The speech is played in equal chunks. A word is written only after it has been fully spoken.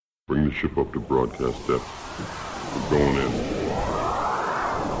Bring the ship up to broadcast depth. We're going in.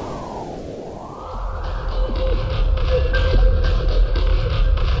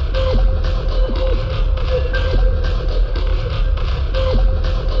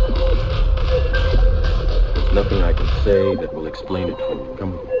 There's nothing I can say that will explain it for you.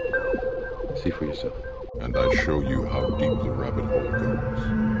 Come with me. See for yourself. And I show you how deep the rabbit hole goes.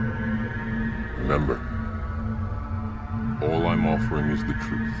 Remember, all I'm offering is the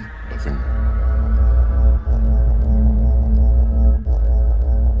truth, nothing more.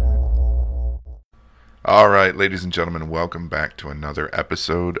 All right, ladies and gentlemen, welcome back to another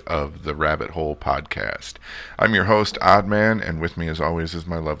episode of the Rabbit Hole Podcast. I'm your host, Oddman, and with me as always is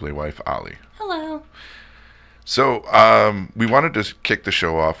my lovely wife, Ollie. Hello. So, we wanted to kick the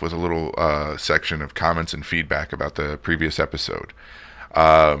show off with a little section of comments and feedback about the previous episode.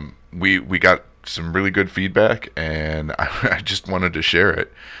 We got some really good feedback, and I just wanted to share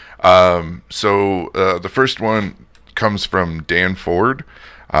it. The first one comes from Dan Ford,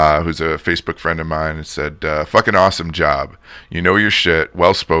 who's a Facebook friend of mine, and said, fucking awesome job. You know your shit,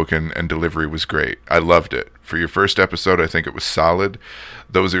 well-spoken, and delivery was great. I loved it. For your first episode, I think it was solid.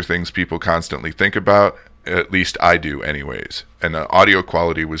 Those are things people constantly think about. At least I do anyways. And the audio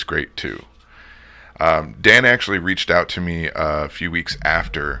quality was great too. Dan actually reached out to me a few weeks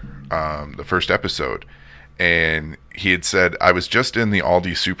after the first episode, and he had said, I was just in the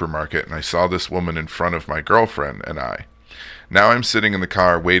Aldi supermarket and I saw this woman in front of my girlfriend and I. Now I'm sitting in the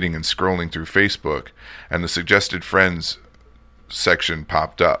car waiting and scrolling through Facebook, and the suggested friends section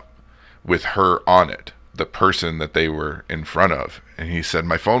popped up with her on it, the person that they were in front of. And he said,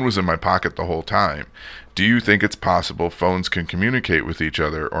 my phone was in my pocket the whole time. Do you think it's possible phones can communicate with each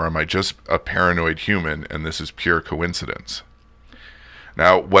other, or am I just a paranoid human and this is pure coincidence?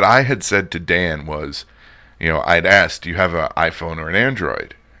 Now, what I had said to Dan was, I'd asked, do you have an iPhone or an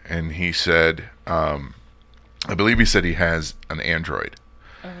Android? And he said, I believe he said he has an Android.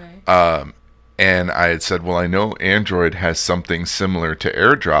 Okay. And I had said, well, I know Android has something similar to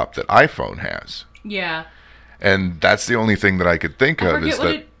AirDrop that iPhone has. Yeah. And that's the only thing that I could think of. I forget is what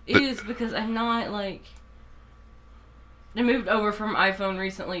that it is because I'm not I moved over from iPhone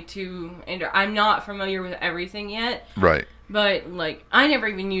recently to Android. I'm not familiar with everything yet. Right. But I never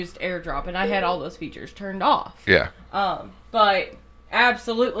even used AirDrop, and I had all those features turned off. Yeah. But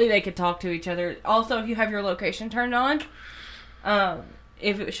absolutely they could talk to each other. Also, if you have your location turned on,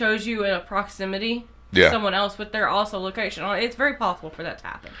 if it shows you a proximity to someone else with their also location on, it's very possible for that to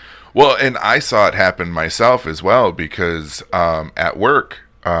happen. Well, and I saw it happen myself as well because at work,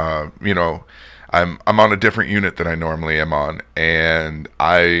 I'm on a different unit than I normally am on, and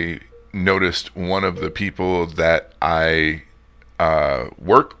I noticed one of the people that I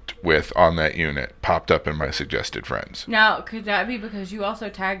worked with on that unit popped up in my suggested friends. Now, could that be because you also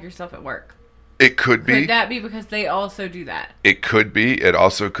tag yourself at work? It could be. Could that be because they also do that? It could be. It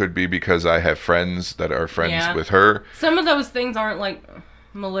also could be because I have friends that are friends with her. Some of those things aren't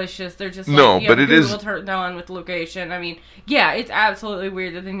malicious. They're just but it Google is turned on with location. I mean, yeah, it's absolutely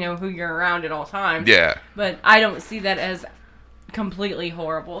weird that they know who you're around at all times. Yeah. But I don't see that as completely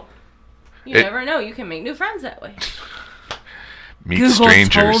horrible. You never know. You can make new friends that way. Meet Google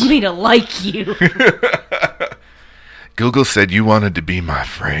strangers. told me to like you. Google said you wanted to be my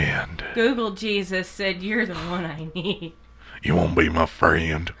friend. Google Jesus said you're the one I need. You won't be my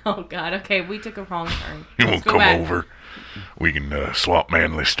friend. Oh, God. Okay, we took a wrong turn. You won't come over. We can swap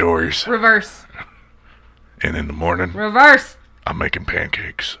manly stories. Reverse. And in the morning, Reverse. I'm making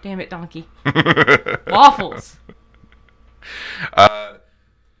pancakes. Damn it, donkey. Waffles.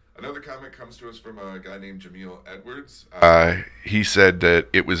 Another comment comes to us from a guy named Jamil Edwards. He said that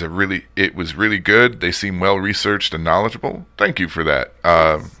it was really good. They seem well researched and knowledgeable. Thank you for that.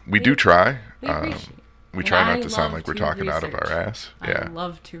 We do try. We try not to sound like we're talking out of our ass. Yeah. I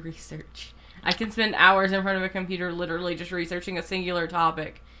love to research. I can spend hours in front of a computer literally just researching a singular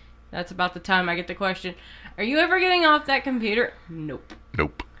topic. That's about the time I get the question, are you ever getting off that computer? Nope.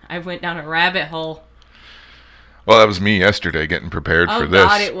 I went down a rabbit hole. Well, that was me yesterday getting prepared for this. Oh,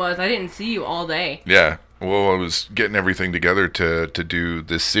 God, it was. I didn't see you all day. Yeah. Well, I was getting everything together to do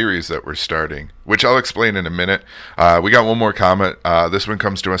this series that we're starting, which I'll explain in a minute. We got one more comment. This one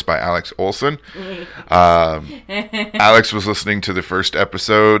comes to us by Alex Olson. Alex was listening to the first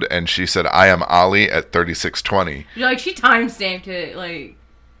episode, and she said, I am Ollie at 3620. She timestamped it,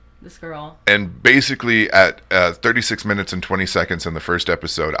 this girl. And basically at 36 minutes and 20 seconds in the first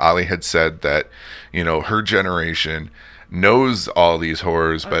episode, Ollie had said that, her generation knows all these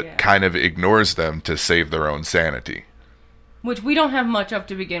horrors, but kind of ignores them to save their own sanity. Which we don't have much of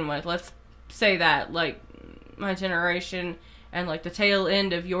to begin with. Let's say that. My generation and like the tail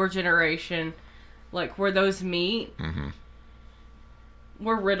end of your generation, like where those meet,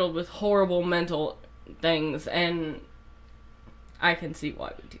 we're riddled with horrible mental things, and I can see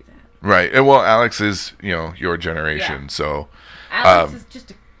why we do that. Right. And well, Alex is, your generation, so Alex is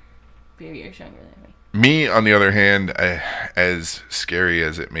just a few years younger than me. Me, on the other hand, as scary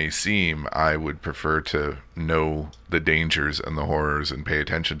as it may seem, I would prefer to know the dangers and the horrors and pay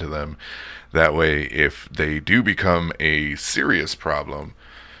attention to them. That way, if they do become a serious problem,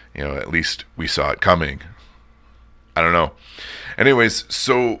 at least we saw it coming. I don't know. Anyways,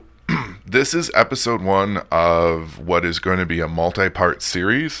 so this is episode 1 of what is going to be a multi-part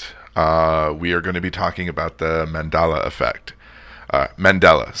series. We are going to be talking about the Mandela effect.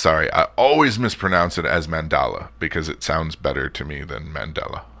 Mandela, sorry. I always mispronounce it as Mandela because it sounds better to me than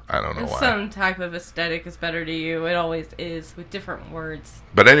Mandela. I don't know why. Some type of aesthetic is better to you. It always is, with different words.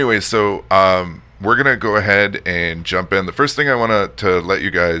 But anyway, so we're going to go ahead and jump in. The first thing I want to let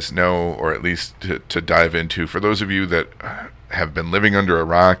you guys know, or at least to dive into, for those of you that have been living under a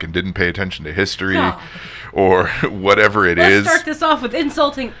rock and didn't pay attention to history or whatever Let's start this off with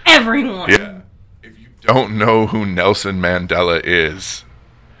insulting everyone. Yeah. Don't know who Nelson Mandela is.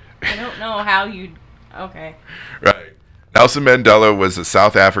 I don't know how you... Okay. Right. Nelson Mandela was a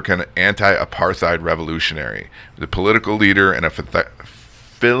South African anti-apartheid revolutionary, the political leader and a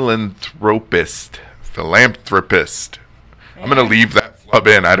philanthropist. I'm going to leave that flub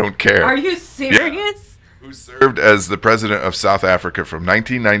in. I don't care. Are you serious? Yeah. Who served as the president of South Africa from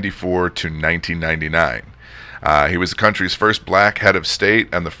 1994 to 1999. He was the country's first black head of state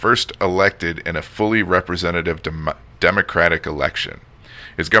and the first elected in a fully representative democratic election.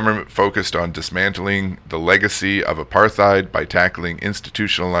 His government focused on dismantling the legacy of apartheid by tackling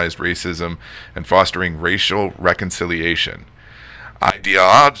institutionalized racism and fostering racial reconciliation.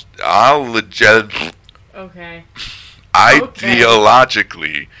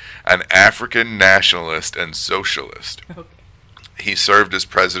 Ideologically, an African nationalist and socialist. Okay. He served as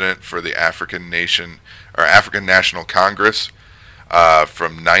president for the African National Congress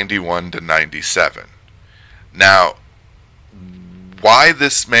from 91 to 97. Now, why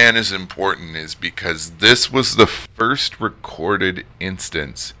this man is important is because this was the first recorded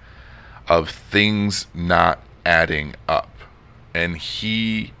instance of things not adding up. And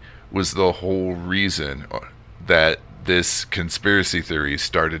he was the whole reason that this conspiracy theory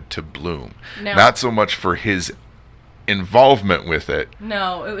started to bloom. No. Not so much for his involvement with it.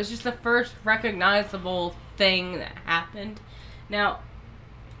 No, it was just the first recognizable thing that happened. Now,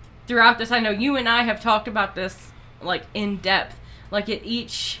 throughout this, I know you and I have talked about this, like, in depth. Like, at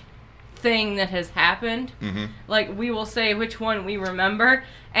each thing that has happened, like, we will say which one we remember,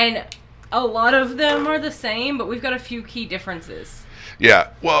 and a lot of them are the same, but we've got a few key differences.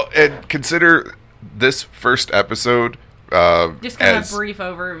 Yeah, well, and consider this first episode... just kind of a brief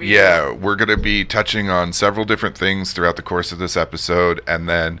overview. Yeah, we're going to be touching on several different things throughout the course of this episode, and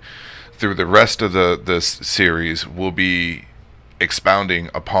then through the rest of this series, we'll be expounding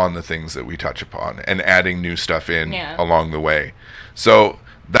upon the things that we touch upon and adding new stuff in along the way. So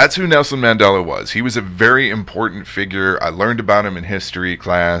that's who Nelson Mandela was. He was a very important figure. I learned about him in history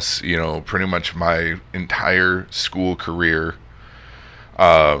class, pretty much my entire school career.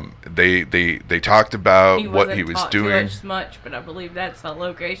 They talked about what he was doing. Too much, but I believe that's a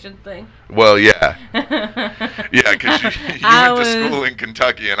location thing. Well, yeah, yeah, because you went to school in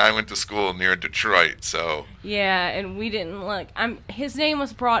Kentucky and I went to school near Detroit, so yeah, and we didn't his name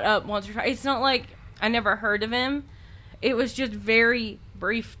was brought up once or twice. It's not like I never heard of him. It was just very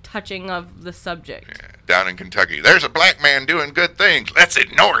brief touching of the subject. Yeah, down in Kentucky, there's a black man doing good things. Let's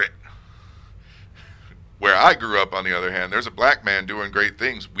ignore it. Where I grew up, on the other hand, there's a black man doing great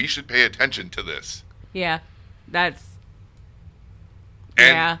things. We should pay attention to this. Yeah, that's...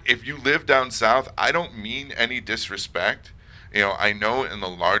 And if you live down south, I don't mean any disrespect. I know in the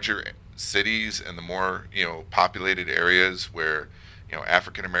larger cities and the more, populated areas where,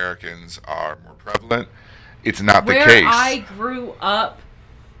 African Americans are more prevalent, it's not the case. Where I grew up,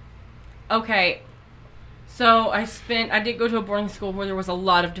 okay, so I did go to a boarding school where there was a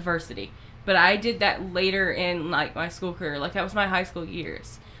lot of diversity. But I did that later in, my school career. That was my high school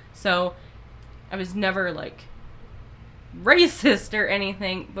years. So, I was never, racist or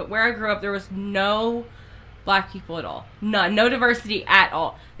anything. But where I grew up, there was no black people at all. None. No diversity at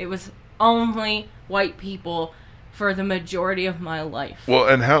all. It was only white people for the majority of my life. Well,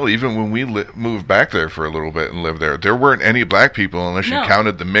 and hell, even when we moved back there for a little bit and lived there weren't any black people unless you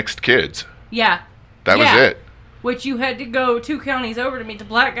counted the mixed kids. Yeah. That was it. Which you had to go 2 counties over to meet the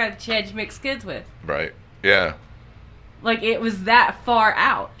black guy that you had mixed kids with. Right. Yeah. It was that far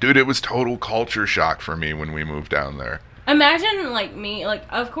out. Dude, it was total culture shock for me when we moved down there. Imagine, like, me, like,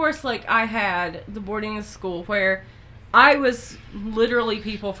 of course, like, I had the boarding school where I was literally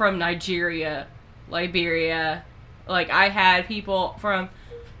people from Nigeria, Liberia, like, I had people from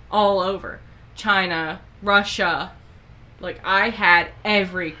all over. China, Russia, like, I had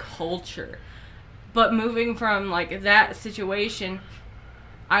every culture. But moving from, like, that situation,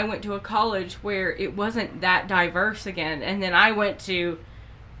 I went to a college where it wasn't that diverse again, and then I went to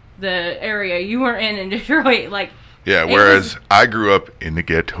the area you were in Detroit, like... Yeah, whereas I grew up in the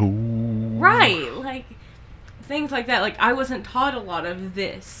ghetto. Right, like, things like that. Like, I wasn't taught a lot of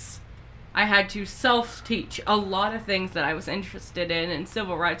this. I had to self-teach a lot of things that I was interested in, and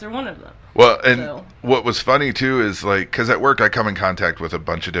civil rights are one of them. Well, and what was funny, too, is, like, because at work I come in contact with a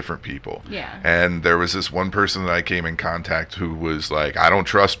bunch of different people. Yeah. And there was this one person that I came in contact who was like, I don't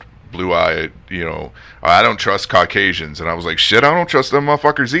trust blue-eyed, I don't trust Caucasians. And I was like, shit, I don't trust them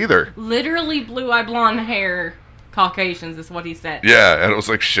motherfuckers either. Literally blue-eyed, blonde hair Caucasians is what he said. Yeah, and it was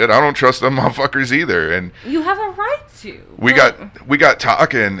like, shit, I don't trust them motherfuckers either. And you have a right to. We got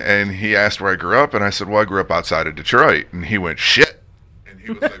talking, and he asked where I grew up, and I said, well, I grew up outside of Detroit. And he went, shit. And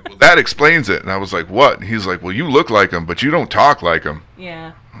he was like, well, that explains it. And I was like, what? And he's like, well, you look like them, but you don't talk like them.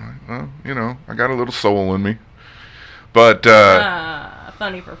 Yeah. Well, I got a little soul in me. But,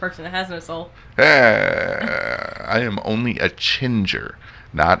 funny for a person that has no soul. I am only a ginger,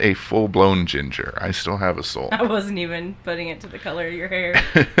 not a full-blown ginger. I still have a soul. I wasn't even putting it to the color of your hair.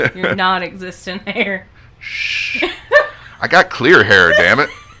 Your non-existent hair. Shh. I got clear hair, damn it.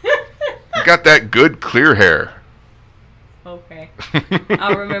 I got that good clear hair. Okay.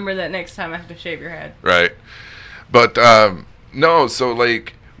 I'll remember that next time I have to shave your head. Right. But, no, so,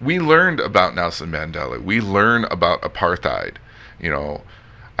 like, we learned about Nelson Mandela. We learn about apartheid.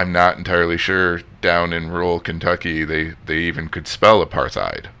 I'm not entirely sure down in rural Kentucky they even could spell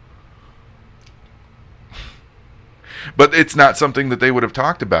apartheid. But it's not something that they would have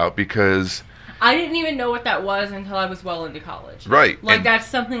talked about because... I didn't even know what that was until I was well into college. Right. Like, that's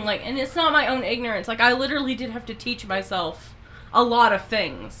something like... And it's not my own ignorance. Like, I literally did have to teach myself a lot of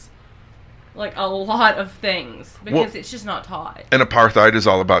things. Like, a lot of things. Because it's just not taught. And apartheid is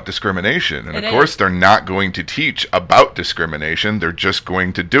all about discrimination. And, of course, they're not going to teach about discrimination. They're just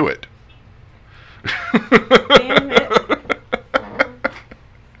going to do it. Damn it.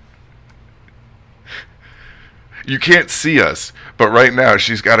 You can't see us, but right now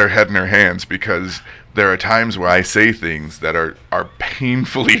she's got her head in her hands because there are times where I say things that are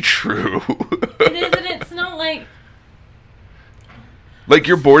painfully true. It is, and it's not like... Like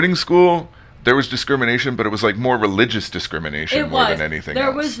your boarding school, there was discrimination, but it was like more religious discrimination more than anything else.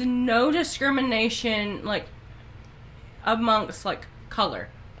 There was no discrimination, like, amongst, like, color.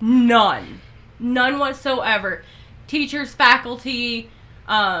 None. None whatsoever. Teachers, faculty...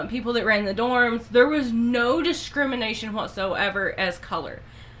 people that ran the dorms, there was no discrimination whatsoever as color.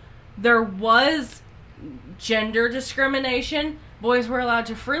 There was gender discrimination. Boys were allowed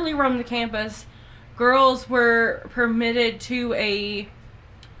to freely roam the campus. Girls were permitted to a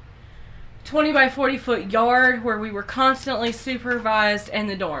 20 by 40 foot yard where we were constantly supervised, and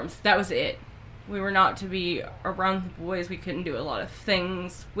the dorms. That was it. We were not to be around the boys. We couldn't do a lot of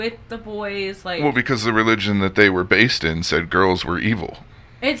things with the boys. Like, well, because the religion that they were based in said girls were evil.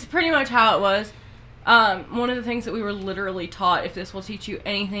 It's pretty much how it was. One of the things that we were literally taught, if this will teach you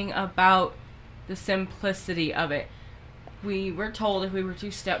anything about the simplicity of it, we were told if we were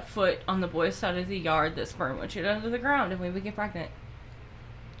to step foot on the boys' side of the yard, that sperm would shoot under the ground and we would get pregnant.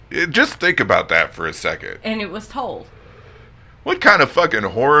 Just think about that for a second. And it was told. What kind of fucking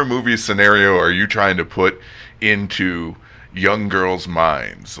horror movie scenario are you trying to put into young girls'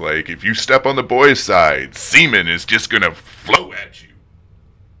 minds? Like, if you step on the boys' side, semen is just gonna flow at you.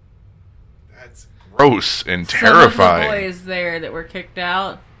 That's gross and terrifying. Some of the boys there that were kicked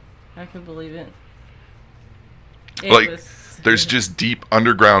out, I could believe it. There's just deep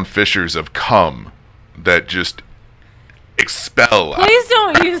underground fissures of cum that just expel. Please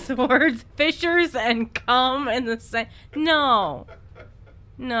don't use the words fissures and cum in the same. No.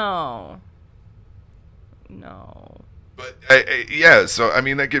 But yeah, so I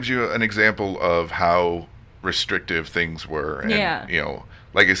mean that gives you an example of how restrictive things were. And,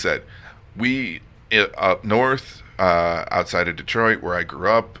 like I said, we up north, outside of Detroit, where I grew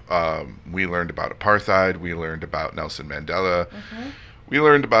up, we learned about apartheid. We learned about Nelson Mandela. Mm-hmm. We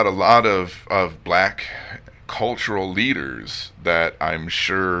learned about a lot of black cultural leaders that I'm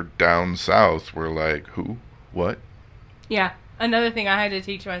sure down south were like, who? What? Yeah. Another thing I had to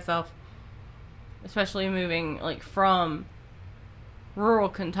teach myself, especially moving like from rural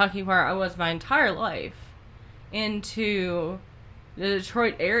Kentucky where I was my entire life into the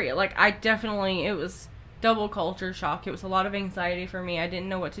Detroit area. Like, it was double culture shock. It was a lot of anxiety for me. I didn't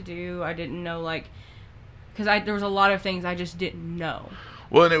know what to do. I didn't know, like, because there was a lot of things I just didn't know.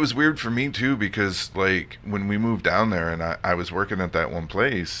 Well, and it was weird for me, too, because, like, when we moved down there and I was working at that one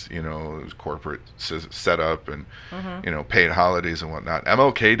place, you know, it was corporate setup and, you know, paid holidays and whatnot.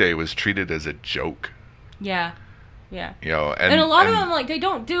 MLK Day was treated as a joke. Yeah. Yeah. You know, and a lot of them, like, they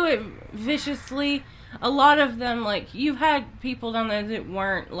don't do it viciously. A lot of them, like, you've had people down there that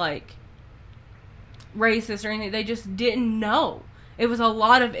weren't, like, racist or anything. They just didn't know. It was a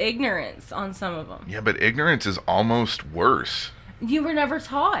lot of ignorance on some of them. Yeah, but ignorance is almost worse. You were never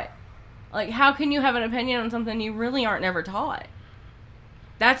taught. Like, how can you have an opinion on something you really aren't never taught?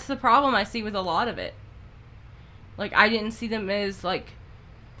 That's the problem I see with a lot of it. Like, I didn't see them as, like,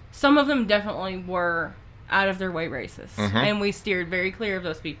 some of them definitely were out of their way racist. Mm-hmm. And we steered very clear of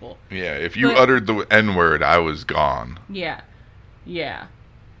those people. Yeah, if you uttered the N-word, I was gone. Yeah. Yeah.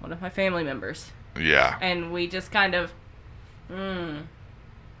 One of my family members. Yeah. And we just kind of,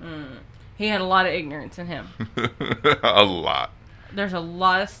 He had a lot of ignorance in him. A lot. There's a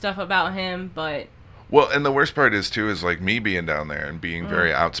lot of stuff about him, but... Well, and the worst part is, too, is like me being down there and being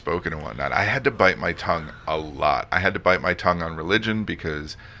very outspoken and whatnot. I had to bite my tongue a lot. I had to bite my tongue on religion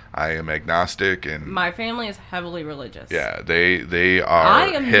because I am agnostic and... My family is heavily religious. Yeah, they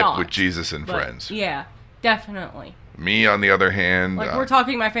are hip not, with Jesus and but, friends. Yeah, definitely. Me, on the other hand... Like, we're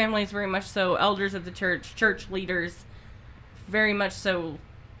talking, my family is very much so elders of the church leaders, very much so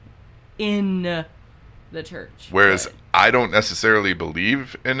in the church. Whereas but, I don't necessarily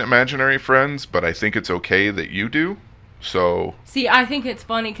believe in imaginary friends, but I think it's okay that you do. So... See, I think it's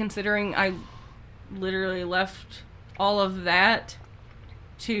funny considering I literally left all of that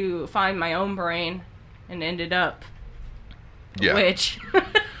to find my own brain and ended up which,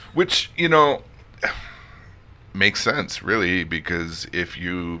 you know, makes sense, really, because if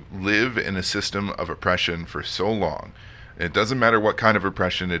you live in a system of oppression for so long, it doesn't matter what kind of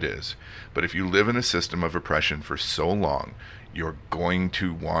oppression it is, but if you live in a system of oppression for so long, you're going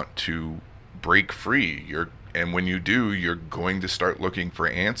to want to break free. And when you do, you're going to start looking for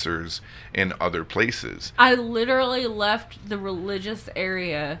answers in other places. I literally left the religious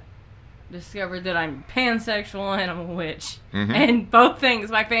area, discovered that I'm pansexual and I'm a witch. Mm-hmm. And both things,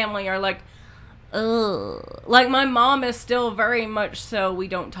 my family are like, ugh. Like, my mom is still very much so, we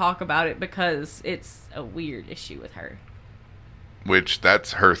don't talk about it because it's a weird issue with her. Which,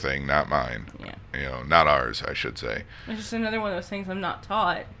 that's her thing, not mine. Yeah. You know, not ours, I should say. It's just another one of those things I'm not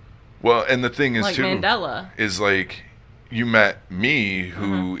taught. Well, and the thing is, like too, Mandela. Is like, you met me,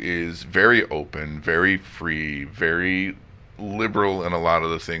 who is very open, very free, very liberal in a lot of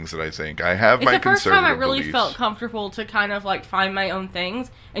the things that I think. I have my conservative beliefs. It's the first time I really felt comfortable to kind of, like, find my own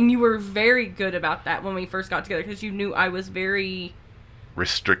things, and you were very good about that when we first got together, because you knew I was very...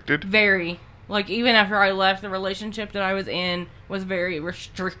 Restricted? Very. Like, even after I left, the relationship that I was in was very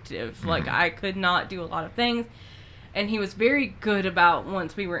restrictive. Mm-hmm. Like, I could not do a lot of things. And he was very good about,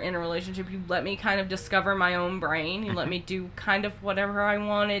 once we were in a relationship, you let me kind of discover my own brain. You let me do kind of whatever I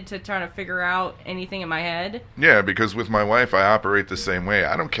wanted to try to figure out anything in my head. Yeah, because with my wife, I operate the same way.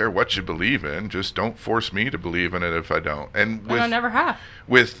 I don't care what you believe in. Just don't force me to believe in it if I don't. And I never have.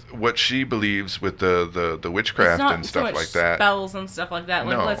 With what she believes with the witchcraft and stuff so much like that. Spells and stuff like that.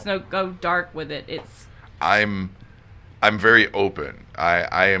 Like, no. Let's not go dark with it. I'm very open.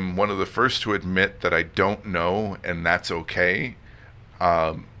 I am one of the first to admit that I don't know, and that's okay.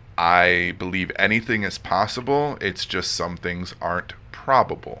 I believe anything is possible. It's just some things aren't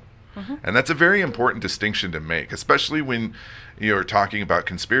probable. Mm-hmm. And that's a very important distinction to make, especially when you're talking about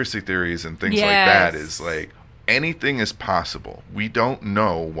conspiracy theories and things like that. Is like, anything is possible. We don't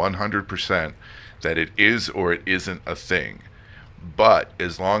know 100% that it is or it isn't a thing. But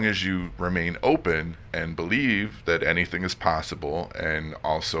as long as you remain open and believe that anything is possible, and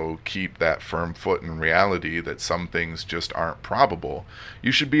also keep that firm foot in reality that some things just aren't probable,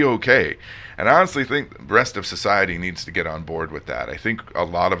 you should be okay. And I honestly think the rest of society needs to get on board with that. I think a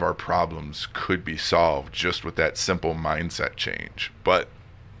lot of our problems could be solved just with that simple mindset change. But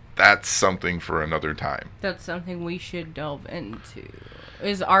that's something for another time. That's something we should delve into,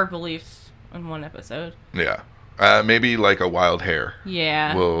 is our beliefs in one episode. Yeah. Maybe like a wild hair.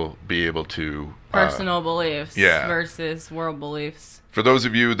 Yeah. We'll be able to... personal beliefs versus world beliefs. For those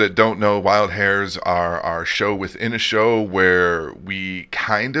of you that don't know, Wild Hairs are our show within a show where we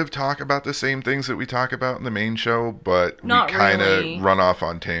kind of talk about the same things that we talk about in the main show, but Not we kind of really. Run off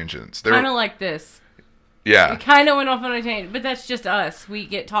on tangents. Kind of like this. Yeah. We kind of went off on a tangent, but that's just us. We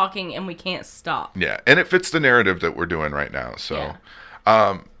get talking and we can't stop. Yeah, and it fits the narrative that we're doing right now. So,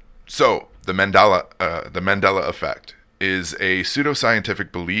 so the Mandela effect. is a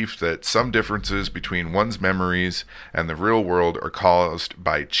pseudoscientific belief that some differences between one's memories and the real world are caused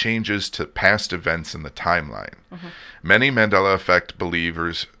by changes to past events in the timeline. Many Mandela effect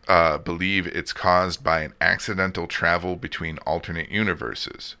believers believe it's caused by an accidental travel between alternate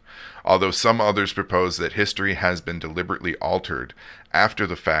universes, although some others propose that history has been deliberately altered after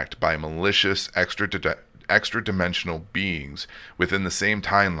the fact by malicious extra-dimensional beings within the same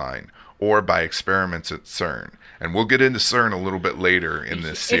timeline, or by experiments at CERN. And we'll get into CERN a little bit later in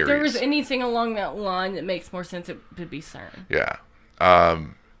this series. If there was anything along that line that makes more sense, it would be CERN. Yeah.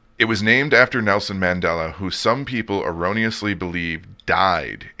 It was named after Nelson Mandela, who some people erroneously believe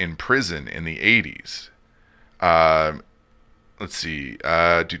died in prison in the 80s. Let's see.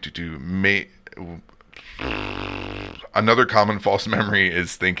 Another common false memory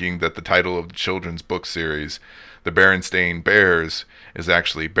is thinking that the title of the children's book series, The Berenstain Bears, is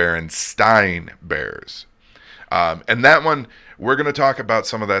actually Berenstain Bears. And that one, we're going to talk about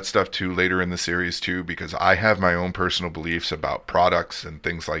some of that stuff too later in the series too, because I have my own personal beliefs about products and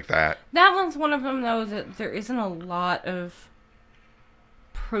things like that. That one's one of them, though, that there isn't a lot of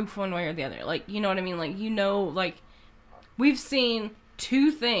proof one way or the other. Like, you know what I mean? Like, you know, like, we've seen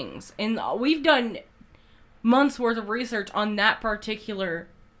two things, and we've done months worth of research on that particular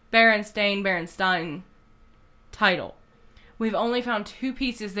Berenstain title. We've only found two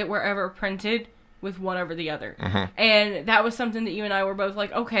pieces that were ever printed with one over the other. And that was something that you and I were both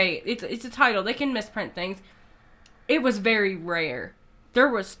like, okay, it's a title. They can misprint things. It was very rare. There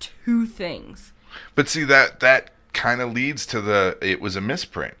was two things. But see, that kind of leads to it was a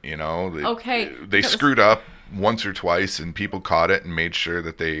misprint, you know? They screwed up once or twice, and people caught it and made sure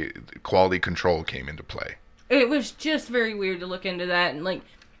that quality control came into play. It was just very weird to look into that. And, like,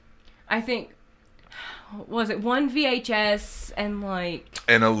 I think, was it one VHS and, like...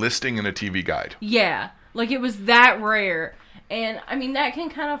 And a listing in a TV guide. Yeah. Like, it was that rare. And, I mean, that can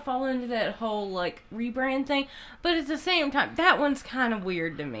kind of fall into that whole, like, rebrand thing. But at the same time, that one's kind of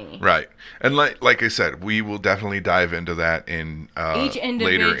weird to me. Right. And like I said, we will definitely dive into that in each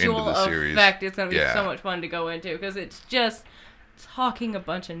individual later into the series. Effect is going to be so much fun to go into. Because it's just talking a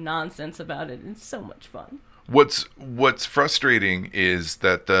bunch of nonsense about it. It's so much fun. What's frustrating is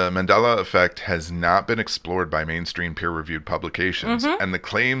that the Mandela effect has not been explored by mainstream peer-reviewed publications, and the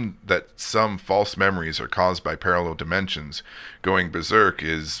claim that some false memories are caused by parallel dimensions going berserk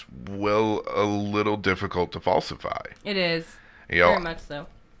is, well, a little difficult to falsify. It is. Very much so.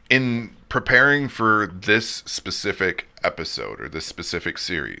 In preparing for this specific episode or this specific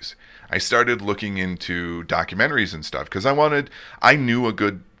series, I started looking into documentaries and stuff because I knew a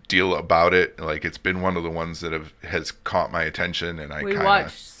good deal about it. Like, it's been one of the ones that has caught my attention, and we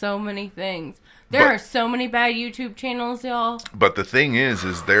watched so many things. There are so many bad YouTube channels, y'all. But the thing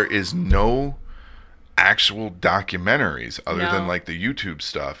is there is no actual documentaries other than like the YouTube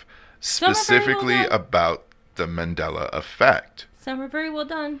stuff specifically about the Mandela effect. Some are very well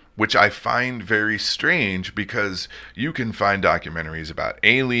done. Which I find very strange because you can find documentaries about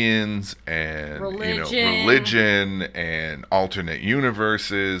aliens and religion and alternate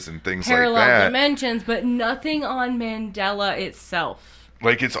universes and things like that. Parallel dimensions, but nothing on Mandela itself.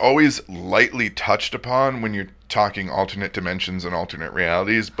 Like, it's always lightly touched upon when you're talking alternate dimensions and alternate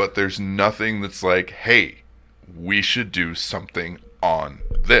realities, but there's nothing that's like, hey, we should do something on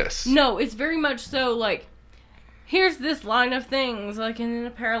this. No, it's very much so like, here's this line of things, like in a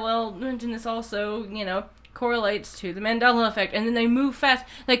parallel dimension, this also, correlates to the Mandela effect, and then they move fast.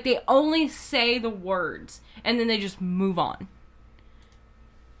 Like, they only say the words, and then they just move on.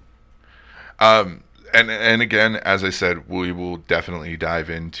 And again, as I said, we will definitely dive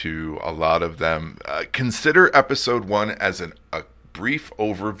into a lot of them. Consider episode 1 as a brief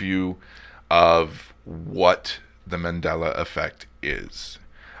overview of what the Mandela effect is.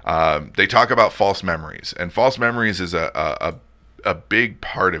 They talk about false memories, and false memories is a big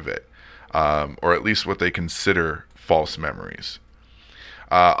part of it, or at least what they consider false memories.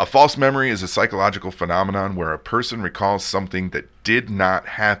 A false memory is a psychological phenomenon where a person recalls something that did not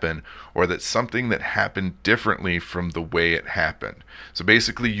happen, or that something that happened differently from the way it happened. So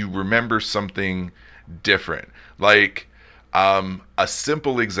basically, you remember something different. Like, a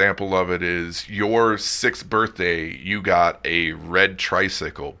simple example of it is your 6th birthday, you got a red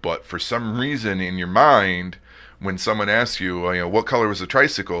tricycle, but for some reason in your mind, when someone asks you, what color was the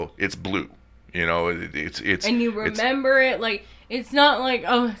tricycle, it's blue. It's and you remember it, like, it's not like,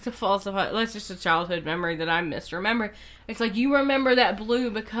 oh, it's a falsified, that's just a childhood memory that I misremember. It's like, you remember that blue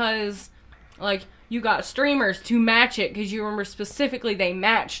because, like, you got streamers to match it, because you remember specifically they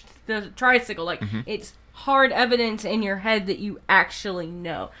matched the tricycle. Like, it's hard evidence in your head that you actually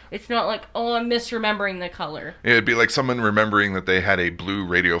know. It's not like, oh, I'm misremembering the color. It'd be like someone remembering that they had a blue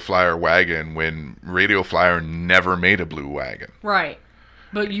Radio Flyer wagon when Radio Flyer never made a blue wagon. Right.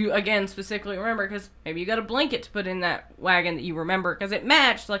 But you, again, specifically remember because maybe you got a blanket to put in that wagon that you remember because it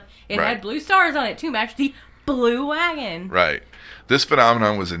matched. Like, it Right. had blue stars on it to match the blue wagon. Right. This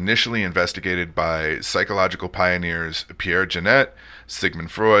phenomenon was initially investigated by psychological pioneers Pierre Janet,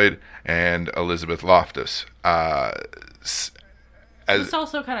 Sigmund Freud, and Elizabeth Loftus. This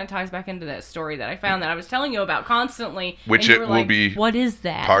also kind of ties back into that story that I found that I was telling you about constantly. Which and you it were will like, be what is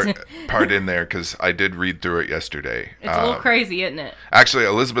that? part in there because I did read through it yesterday. It's a little crazy, isn't it? Actually,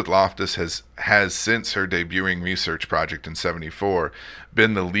 Elizabeth Loftus has since her debuting research project in '74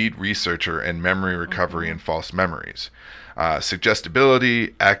 been the lead researcher in memory recovery and false memories.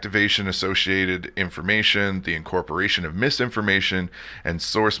 Suggestibility, activation associated information, the incorporation of misinformation, and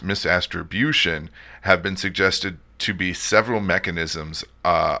source misattribution have been suggested to be several mechanisms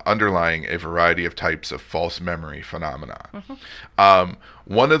underlying a variety of types of false memory phenomena.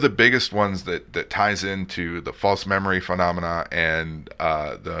 One of the biggest ones that ties into the false memory phenomena and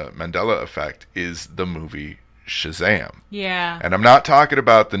the Mandela effect is the movie Shazam. Yeah. And I'm not talking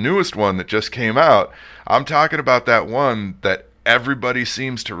about the newest one that just came out. I'm talking about that one that everybody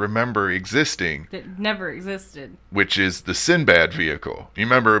seems to remember existing. That never existed. Which is the Sinbad vehicle. You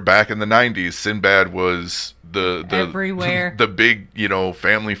remember back in the 90s, Sinbad was the everywhere. The big,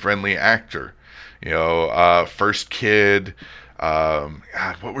 family-friendly actor. First Kid. God,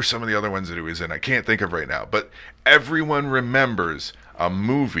 what were some of the other ones that he was in? I can't think of right now. But everyone remembers a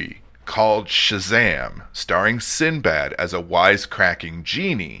movie called Shazam, starring Sinbad as a wisecracking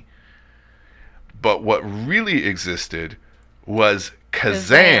genie. But what really existed was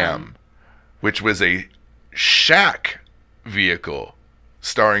Kazam, which was a Shaq vehicle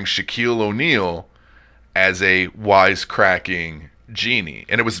starring Shaquille O'Neal as a wisecracking genie.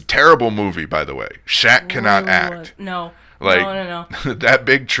 And it was a terrible movie, by the way. Shaq cannot act. No. No. That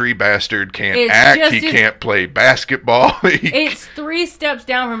big tree bastard can't It's act. He can't play basketball. It's 3 steps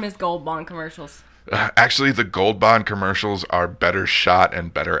down from his Gold Bond commercials. Actually, the Gold Bond commercials are better shot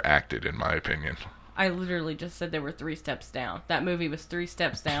and better acted, in my opinion. I literally just said they were 3 steps down. That movie was 3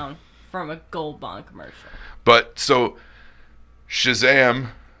 steps down from a Gold Bond commercial. But, so, Shazam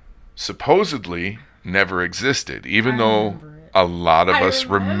supposedly never existed, even though a lot of us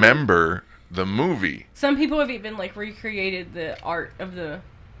remember the movie. Some people have even recreated the art of the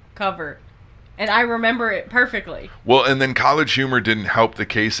cover, and I remember it perfectly. Well, and then College Humor didn't help the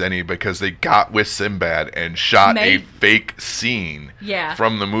case any because they got with Sinbad and shot a fake scene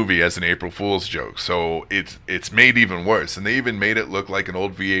from the movie as an April Fool's joke. So it's made even worse, and they even made it look like an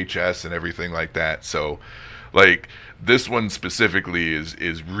old VHS and everything like that. So, this one specifically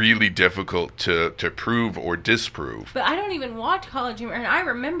is really difficult to prove or disprove. But I don't even watch College Humor, and I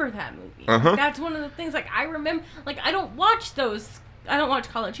remember that movie. That's one of the things, I remember, I don't watch those, I don't watch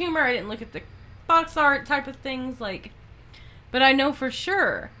College Humor, I didn't look at the box art type of things, but I know for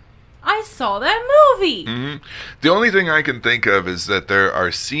sure, I saw that movie! Mm-hmm. The only thing I can think of is that there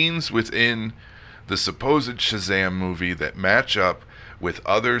are scenes within the supposed Shazam movie that match up with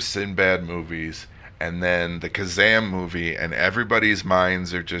other Sinbad movies, and then the Kazam movie, and everybody's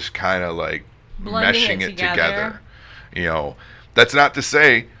minds are just kind of meshing it together. That's not to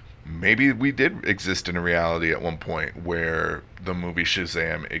say maybe we did exist in a reality at one point where the movie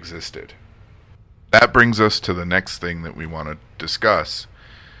Shazam existed. That brings us to the next thing that we want to discuss.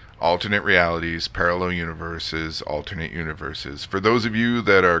 Alternate realities, parallel universes, alternate universes. For those of you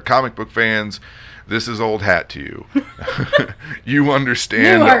that are comic book fans, this is old hat to you. You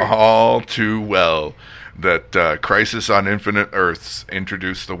understand all too well that Crisis on Infinite Earths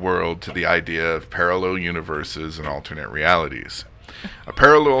introduced the world to the idea of parallel universes and alternate realities. A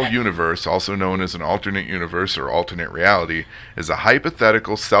parallel universe, also known as an alternate universe or alternate reality, is a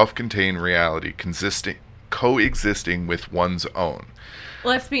hypothetical self-contained reality coexisting with one's own.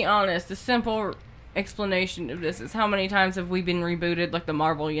 Let's be honest, the simple explanation of this is how many times have we been rebooted like the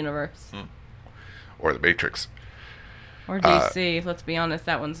Marvel Universe? Or the Matrix. Or DC, let's be honest,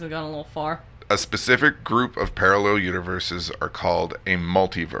 that one's gone a little far. A specific group of parallel universes are called a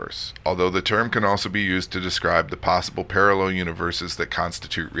multiverse, although the term can also be used to describe the possible parallel universes that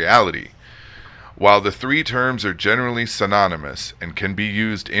constitute reality. While the three terms are generally synonymous and can be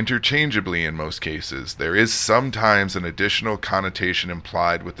used interchangeably in most cases, there is sometimes an additional connotation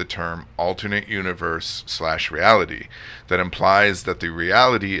implied with the term alternate universe/reality that implies that the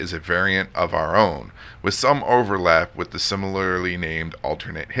reality is a variant of our own, with some overlap with the similarly named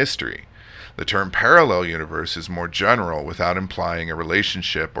alternate history. The term parallel universe is more general without implying a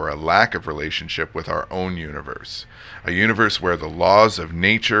relationship or a lack of relationship with our own universe. A universe where the laws of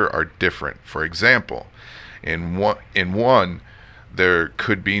nature are different. For example, in one there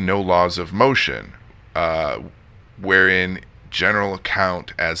could be no laws of motion, wherein general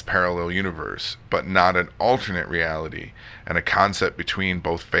count as parallel universe, but not an alternate reality and a concept between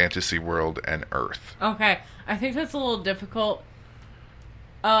both fantasy world and Earth. Okay, I think that's a little difficult.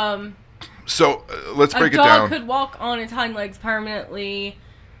 So let's break it down. A dog could walk on its hind legs permanently.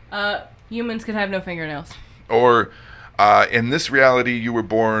 Humans could have no fingernails. Or in this reality, you were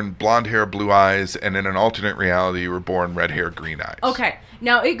born blonde hair, blue eyes, and in an alternate reality, you were born red hair, green eyes. Okay,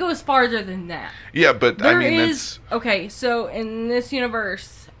 now it goes farther than that. Yeah, but that's... Okay, so in this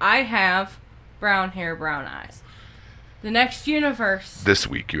universe, I have brown hair, brown eyes. The next universe... This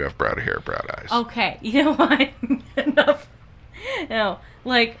week, you have brown hair, brown eyes. Okay, you know what? Enough. No,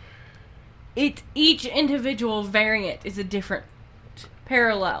 like, each individual variant is a different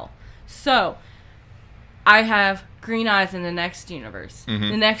parallel. So, I have green eyes in the next universe. Mm-hmm.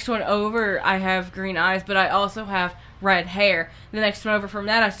 The next one over, I have green eyes, but I also have red hair. The next one over from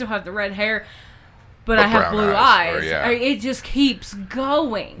that, I still have the red hair, but I have blue eyes. It just keeps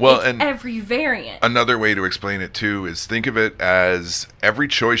going. Well, it's and every variant. Another way to explain it, too, is think of it as every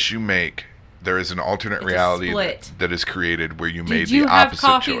choice you make, there is an alternate reality that is created where you made the opposite choice. Did you have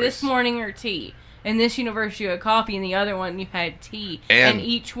coffee this morning or tea? In this universe, you had coffee. In the other one, you had tea. And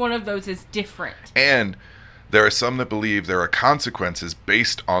each one of those is different. And there are some that believe there are consequences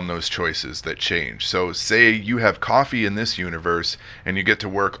based on those choices that change. So say you have coffee in this universe and you get to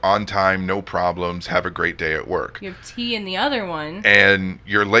work on time, no problems, have a great day at work. You have tea in the other one. And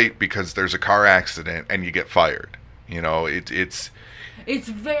you're late because there's a car accident and you get fired. You know, it's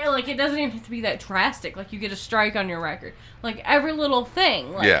very, like, it doesn't even have to be that drastic. Like, you get a strike on your record. Like, every little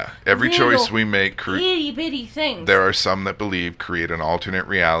thing. Like, yeah, every choice we make... itty-bitty things. There are some that believe create an alternate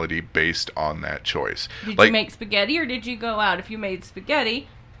reality based on that choice. Did you make spaghetti or did you go out? If you made spaghetti,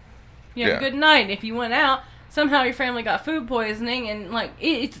 you have a good night. If you went out, somehow your family got food poisoning, and, like,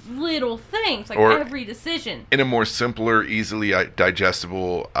 it's little things. Like, every decision. In a more simpler, easily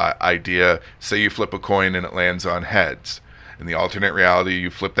digestible idea, say you flip a coin and it lands on heads. In the alternate reality,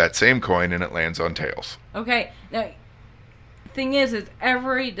 you flip that same coin and it lands on tails. Okay, now, the thing is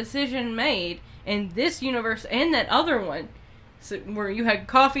every decision made in this universe and that other one, so where you had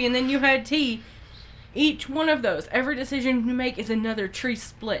coffee and then you had tea, each one of those, every decision you make is another tree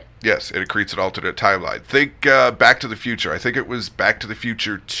split. Yes, it creates an alternate timeline. Think Back to the Future. I think it was Back to the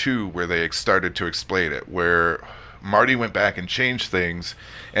Future 2 where they started to explain it, where Marty went back and changed things,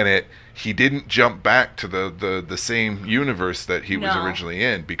 and he didn't jump back to the same universe that he was originally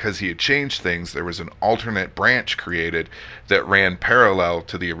in. Because he had changed things, there was an alternate branch created that ran parallel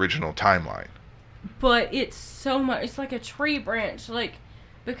to the original timeline. But it's so much, it's like a tree branch, like,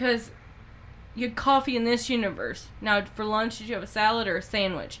 because you had coffee in this universe. Now, for lunch, did you have a salad or a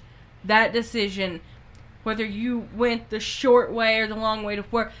sandwich? That decision, whether you went the short way or the long way to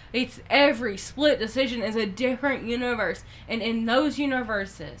work, it's every split decision is a different universe. And in those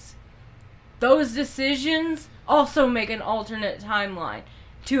universes, those decisions also make an alternate timeline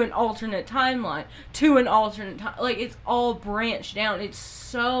to an alternate timeline to an alternate time. Like, it's all branched down. It's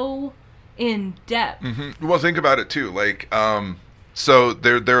so in depth. Mm-hmm. Well, think about it too. Like, so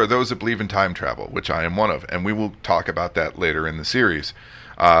there are those that believe in time travel, which I am one of, and we will talk about that later in the series,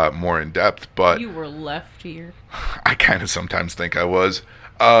 more in depth. But you were left here. I kind of sometimes think I was.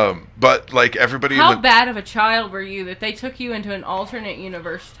 But like everybody. How bad of a child were you that they took you into an alternate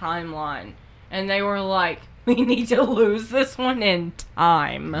universe timeline? And they were like, we need to lose this one in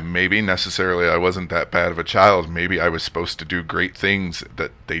time. Maybe necessarily I wasn't that bad of a child. Maybe I was supposed to do great things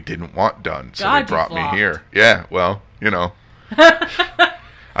that they didn't want done. So they brought me here. Yeah, well, you know.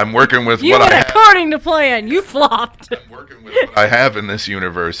 I'm working with what I have. According to plan, you flopped. I'm working with what I have in this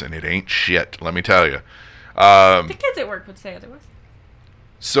universe, and it ain't shit, let me tell you. The kids at work would say otherwise.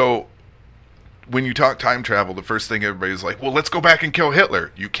 So... when you talk time travel, the first thing everybody's like, well, let's go back and kill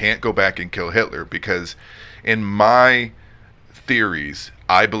Hitler. You can't go back and kill Hitler because in my theories,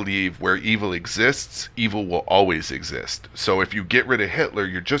 I believe where evil exists, evil will always exist. So if you get rid of Hitler,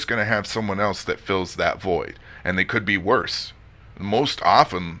 you're just going to have someone else that fills that void. And they could be worse. Most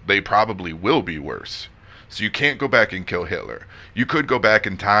often, they probably will be worse. So you can't go back and kill Hitler. You could go back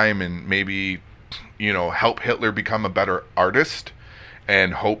in time and maybe, help Hitler become a better artist.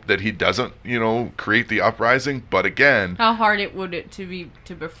 And hope that he doesn't, create the uprising. But again... how hard would it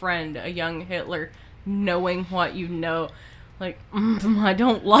to befriend a young Hitler knowing what you know? Like, I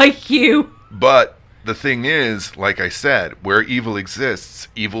don't like you. But the thing is, like I said, where evil exists,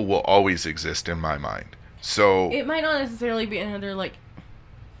 evil will always exist in my mind. So it might not necessarily be another like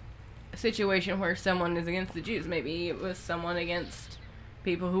situation where someone is against the Jews. Maybe it was someone against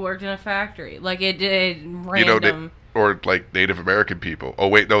people who worked in a factory. Like it did random. Or like Native American people. Oh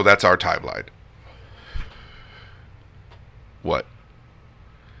wait, no, that's our timeline. What?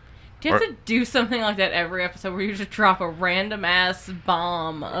 Do you have to do something like that every episode where you just drop a random ass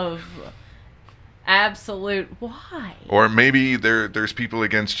bomb of absolute why? Or maybe there's people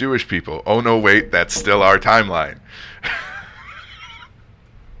against Jewish people. Oh no, wait, that's still our timeline.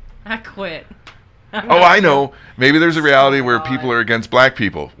 I quit. I know. Maybe there's a reality where people are against black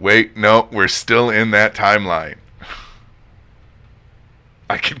people. Wait, no, we're still in that timeline.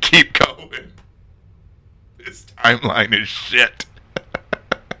 I can keep going. This timeline is shit.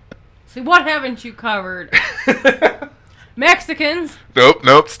 See, what haven't you covered? Mexicans?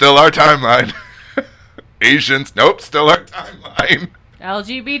 Nope, still our timeline. Asians? Nope, still our timeline.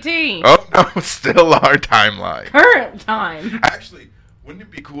 LGBT? Oh, no, still our timeline. Current time. Actually, wouldn't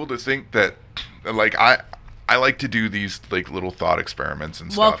it be cool to think that, like, I like to do these, like, little thought experiments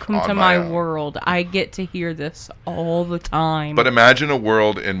and stuff. Welcome to my world. I get to hear this all the time. But imagine a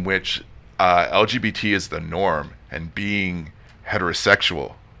world in which LGBT is the norm and being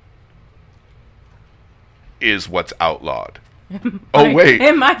heterosexual is what's outlawed. Oh, wait.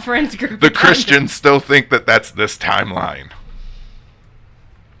 In my friends group. The Christians still think that that's this timeline.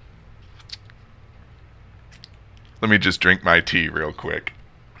 Let me just drink my tea real quick.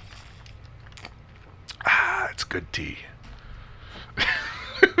 It's good tea.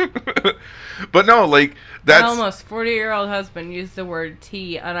 But no, like, that's... My almost 40-year-old husband used the word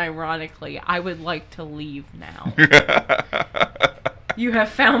tea unironically. I would like to leave now. You have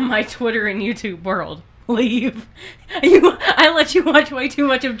found my Twitter and YouTube world. Leave. I let you watch way too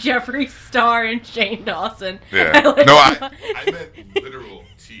much of Jeffree Star and Shane Dawson. Yeah. I meant literal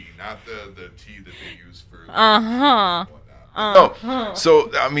tea, not the tea that they use for...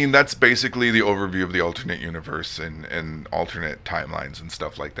 So, I mean, that's basically the overview of the alternate universe and alternate timelines and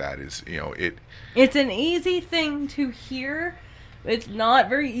stuff like that is, you know, It's an easy thing to hear. It's not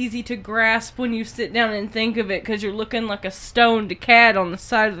very easy to grasp when you sit down and think of it because you're looking like a stoned cat on the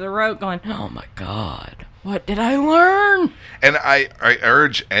side of the road going, oh my God, what did I learn? And I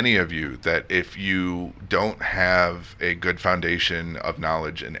urge any of you that if you don't have a good foundation of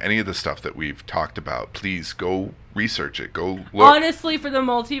knowledge in any of the stuff that we've talked about, please go research it. Go look. Honestly, for the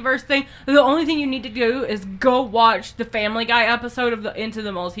multiverse thing, the only thing you need to do is go watch the Family Guy episode of Into the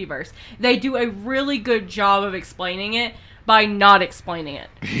Multiverse. They do a really good job of explaining it by not explaining it.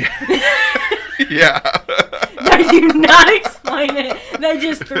 Yeah. They do not explain it. They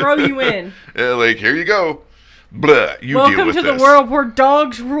just throw you in. Yeah, like, here you go. Blah, you Welcome deal with to this. the world where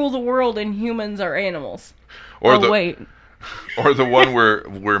dogs rule the world and humans are animals. Or wait. Or the one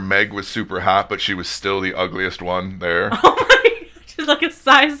where Meg was super hot, but she was still the ugliest one there. Oh my God. She's like a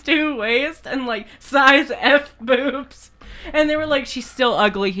size 2 waist and like size F boobs. And they were like, she's still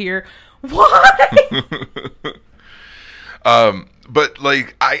ugly here. Why? But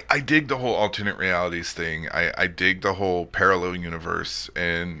like I dig the whole alternate realities thing. I dig the whole parallel universe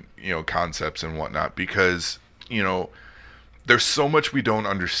and, you know, concepts and whatnot because, you know, there's so much we don't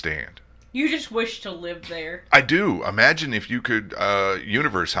understand. You just wish to live there. I do. Imagine if you could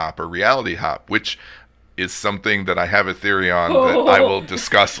universe hop or reality hop, which is something that I have a theory on that I will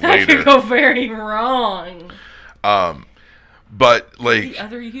discuss later. That could go very wrong. But like the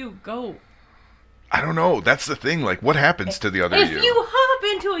other you go. I don't know. That's the thing. Like, what happens to the other you? If you hop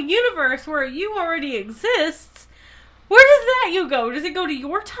into a universe where you already exists, where does that you go? Does it go to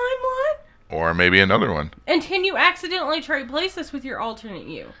your timeline? Or maybe another one. And can you accidentally trade places with your alternate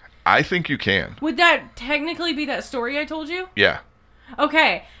you? I think you can. Would that technically be that story I told you? Yeah.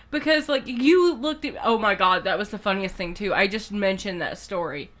 Okay, because, like, you looked at... Oh, my God, that was the funniest thing, too. I just mentioned that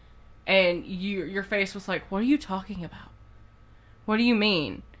story, and your face was like, what are you talking about? What do you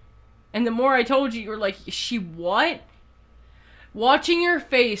mean? And the more I told you were like, she what? Watching your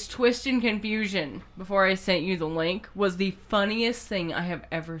face twist in confusion before I sent you the link was the funniest thing I have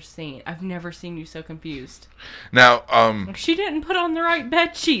ever seen. I've never seen you so confused. Now, like, she didn't put on the right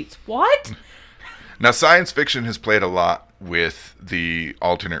bed sheets. What? Now, science fiction has played a lot with the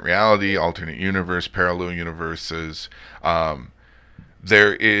alternate reality, alternate universe, parallel universes.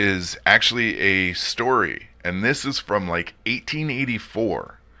 There is actually a story, and this is from like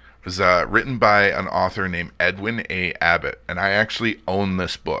 1884. It was written by an author named Edwin A. Abbott, and I actually own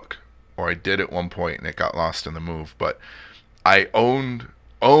this book, or I did at one point, and it got lost in the move. But I owned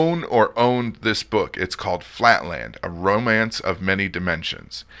own or owned this book. It's called Flatland, A Romance of Many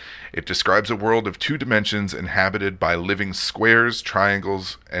Dimensions. It describes a world of 2 dimensions inhabited by living squares,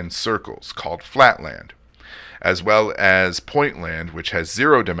 triangles, and circles called Flatland, as well as Pointland, which has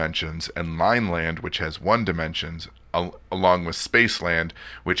 0 dimensions, and Lineland, which has 1 dimension, along with Spaceland,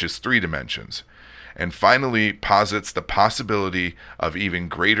 which is 3 dimensions. And finally posits the possibility of even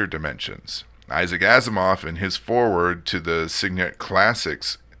greater dimensions. Isaac Asimov, in his foreword to the Signet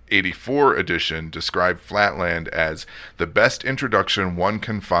Classics 84 edition, described Flatland as the best introduction one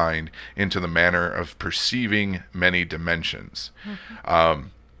can find into the manner of perceiving many dimensions.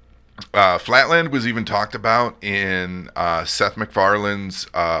 Flatland was even talked about in Seth MacFarlane's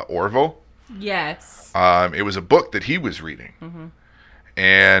Orville. Yes. It was a book that he was reading.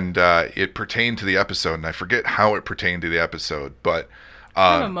 And it pertained to the episode, and I forget how it pertained to the episode, but...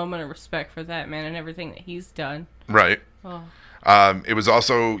 I have a moment of respect for that man and everything that he's done. Right. Oh. It was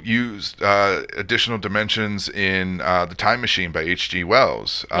also used additional dimensions in The Time Machine by H.G.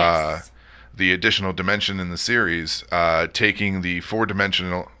 Wells. Yes. The additional dimension in the series, taking the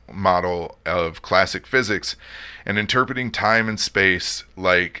 4-dimensional model of classic physics and interpreting time and space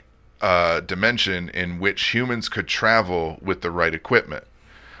like a dimension in which humans could travel with the right equipment.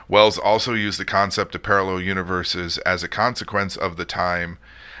 Wells also used the concept of parallel universes as a consequence of the time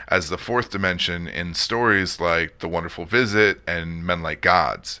as the 4th dimension in stories like The Wonderful Visit and Men Like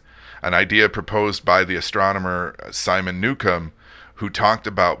Gods, an idea proposed by the astronomer Simon Newcomb, who talked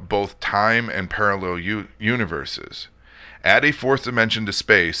about both time and parallel universes. Add a 4th dimension to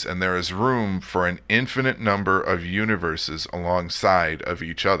space, and there is room for an infinite number of universes alongside of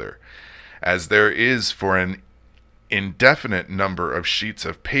each other, as there is for an indefinite number of sheets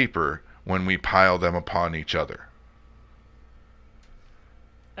of paper when we pile them upon each other.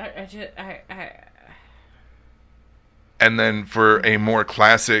 And then for a more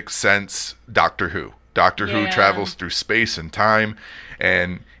classic sense, Doctor Who. Doctor Who travels through space and time,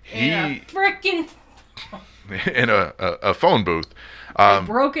 and he... in a phone booth. A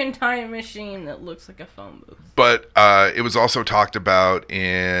broken time machine that looks like a phone booth. But it was also talked about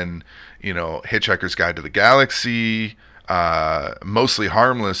in, Hitchhiker's Guide to the Galaxy. Mostly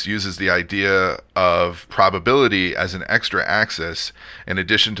Harmless uses the idea of probability as an extra axis in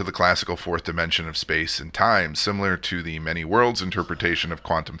addition to the classical 4th dimension of space and time, similar to the many worlds interpretation of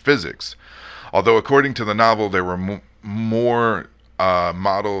quantum physics. Although according to the novel, there were more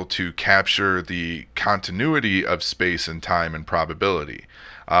model to capture the continuity of space and time and probability.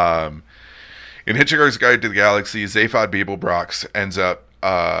 In Hitchhiker's Guide to the Galaxy, Zaphod Beeblebrox ends up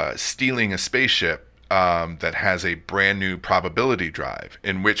stealing a spaceship that has a brand new probability drive,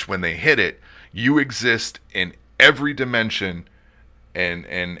 in which when they hit it, you exist in every dimension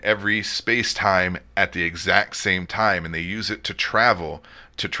and every space-time at the exact same time, and they use it to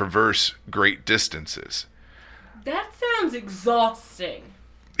traverse great distances. That sounds exhausting.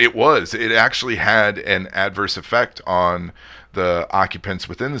 It was. It actually had an adverse effect on the occupants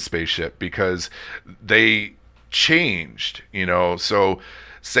within the spaceship because they changed, So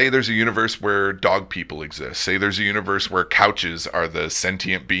say there's a universe where dog people exist. Say there's a universe where couches are the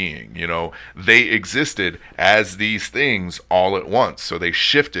sentient being, They existed as these things all at once. So they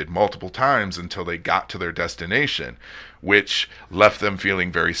shifted multiple times until they got to their destination, which left them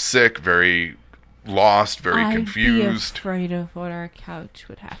feeling very sick, very lost, very confused. I'd be afraid of what our couch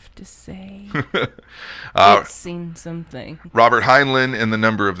would have to say. It's seen something. Robert Heinlein in The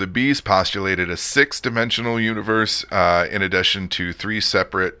Number of the Beast postulated a 6-dimensional universe in addition to 3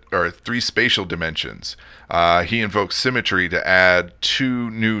 spatial dimensions. He invoked symmetry to add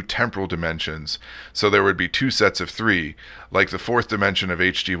 2 new temporal dimensions, so there would be 2 sets of 3, like the 4th dimension of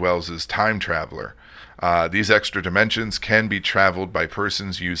H.G. Wells's Time Traveler. These extra dimensions can be traveled by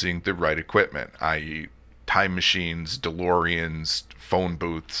persons using the right equipment, i.e. time machines, DeLoreans, phone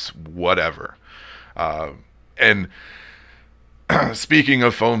booths, whatever. And speaking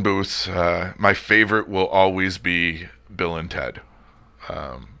of phone booths, my favorite will always be Bill and Ted.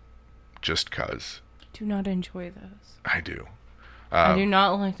 Just 'cause. Do not enjoy those. I do. I do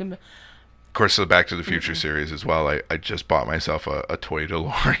not like them. Of course, the Back to the Future series as well. I just bought myself a toy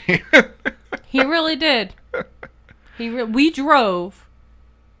DeLorean. He really did. We drove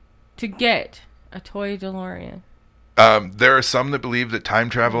to get a toy DeLorean. There are some that believe that time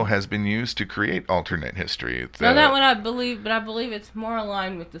travel has been used to create alternate history. No, that one I believe, but I believe it's more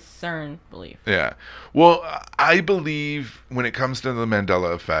aligned with the CERN belief. Yeah. Well, I believe when it comes to the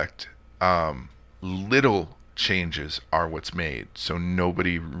Mandela effect, little changes are what's made, so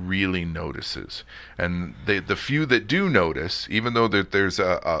nobody really notices. And the few that do notice, even though there's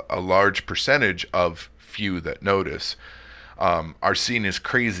a large percentage of few that notice, are seen as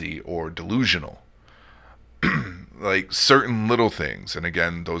crazy or delusional. Like certain little things, and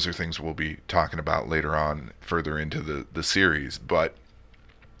again, those are things we'll be talking about later on further into the series, but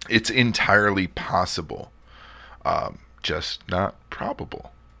it's entirely possible, just not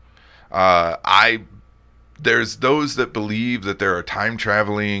probable. There's those that believe that there are time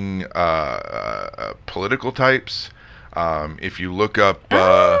traveling political types. If you look up,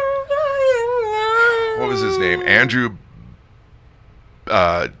 what was his name? Andrew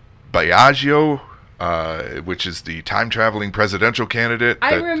Biagio, which is the time traveling presidential candidate.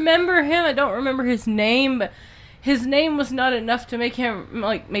 I remember him. I don't remember his name, but his name was not enough to make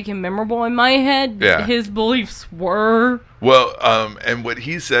him memorable in my head. Yeah. His beliefs were. Well, and what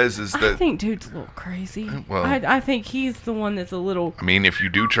he says is that I think dude's a little crazy. Well, I think he's the one that's a little. I mean, if you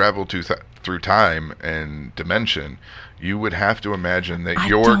do travel through time and dimension, you would have to imagine that I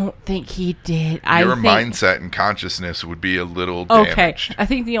don't think he did. Your mindset and consciousness would be a little damaged. I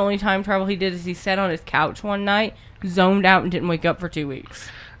think the only time travel he did is he sat on his couch one night, zoned out, and didn't wake up for 2 weeks.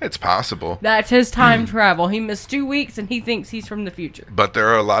 It's possible. That's his time travel. He missed 2 weeks, and he thinks he's from the future. But there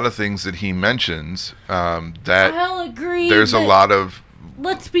are a lot of things that he mentions that I'll agree. There's a lot of.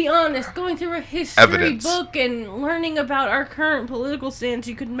 Let's be honest. Going through a history Evidence. book and learning about our current political stance,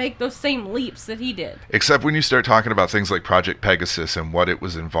 you could make those same leaps that he did. Except when you start talking about things like Project Pegasus and what it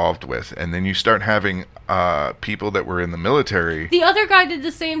was involved with, and then you start having people that were in the military. The other guy did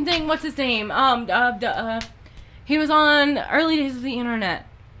the same thing. What's his name? He was on early days of the internet.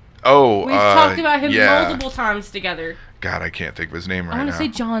 Oh, we've talked about him multiple times together. God, I can't think of his name right now. I want to say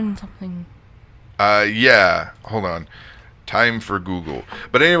John something. Yeah. Hold on. Time for Google.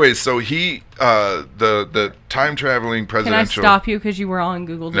 But anyways, so he, the time traveling presidential. Can I stop you because you were on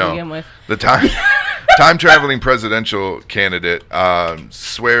Google to begin with? The time traveling presidential candidate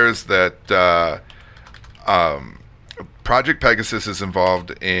swears that Project Pegasus is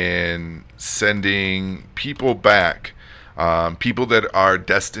involved in sending people back. People that are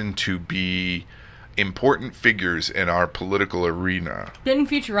destined to be important figures in our political arena. Didn't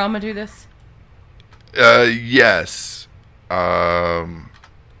Futurama do this? Yes. Type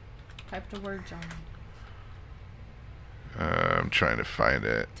the word John. I'm trying to find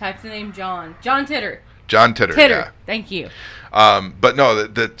it. Type the name John. John Titter. John Titter. Yeah. Thank you. But no,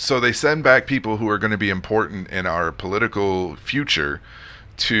 so they send back people who are going to be important in our political future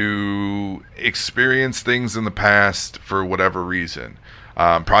to experience things in the past for whatever reason.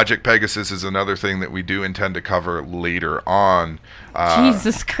 Project Pegasus is another thing that we do intend to cover later on.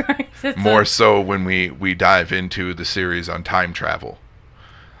 Jesus Christ. More so when we dive into the series on time travel.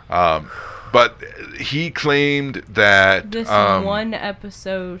 But he claimed that this one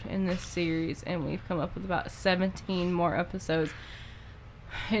episode in this series, and we've come up with about 17 more episodes.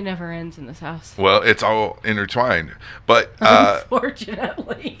 It never ends in this house. Well, it's all intertwined. But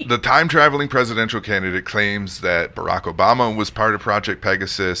unfortunately, the time-traveling presidential candidate claims that Barack Obama was part of Project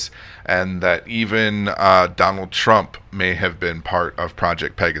Pegasus, and that even Donald Trump may have been part of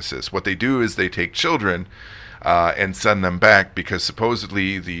Project Pegasus. What they do is they take children and send them back because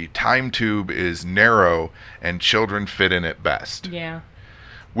supposedly the time tube is narrow and children fit in it best. Yeah.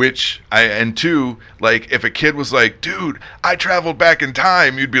 And two, like, if a kid was like, dude, I traveled back in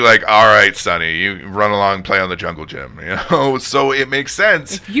time, you'd be like, all right, Sonny, you run along and play on the jungle gym, you know? So it makes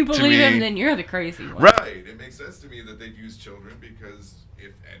sense. If you believe him, then you're the crazy one. Right. It makes sense to me that they'd use children because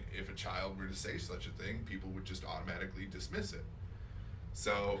if a child were to say such a thing, people would just automatically dismiss it.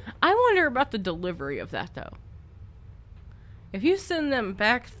 So I wonder about the delivery of that, though. If you send them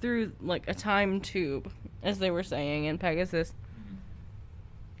back through, like, a time tube, as they were saying in Pegasus,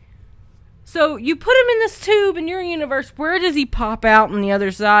 so you put him in this tube in your universe. Where does he pop out on the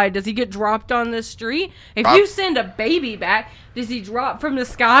other side? Does he get dropped on the street? If you send a baby back, does he drop from the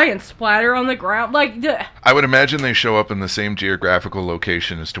sky and splatter on the ground? I would imagine they show up in the same geographical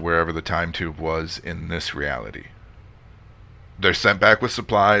location as to wherever the time tube was in this reality. They're sent back with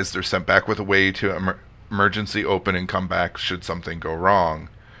supplies. They're sent back with a way to emergency open and come back should something go wrong.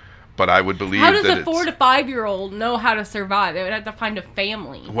 But I would believe how does a 4 to 5 year old know how to survive? They would have to find a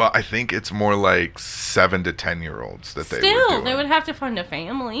family. Well, I think it's more like 7 to 10 year olds that they would have to find a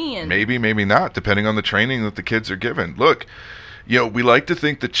family, and maybe not, depending on the training that the kids are given. Look, we like to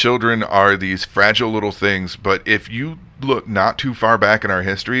think that children are these fragile little things, but if you look not too far back in our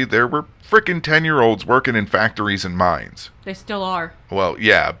history, there were freaking 10-year-olds working in factories and mines. They still are. Well,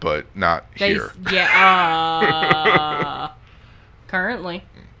 yeah, but not here. Yeah. Currently.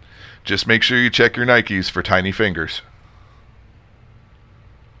 Just make sure you check your Nikes for tiny fingers.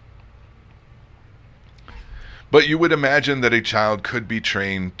 But you would imagine that a child could be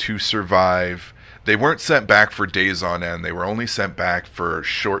trained to survive They weren't sent back for days on end. They were only sent back for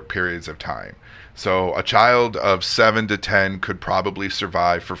short periods of time. So a child of 7 to 10 could probably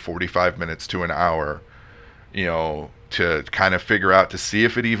survive for 45 minutes to an hour, to kind of figure out, to see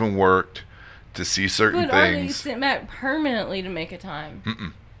if it even worked, to see certain But are they things. sent back permanently to make a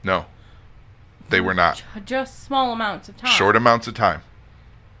time? No, they were not. Just small amounts of time. Short amounts of time.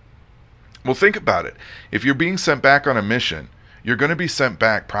 Well, think about it. If you're being sent back on a mission, you're going to be sent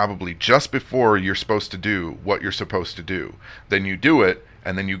back probably just before you're supposed to do what you're supposed to do. Then you do it,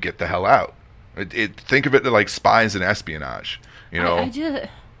 and then you get the hell out. Think of it like spies and espionage. We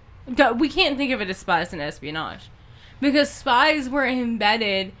can't think of it as spies and espionage, because spies were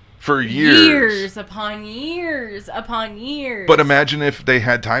embedded for years upon years upon years. But imagine if they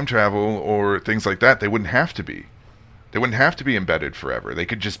had time travel or things like that. They wouldn't have to be. They wouldn't have to be embedded forever. They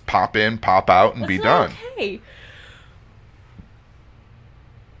could just pop in, pop out, and be done. Okay.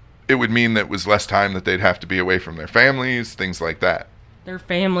 It would mean that it was less time that they'd have to be away from their families, things like that. Their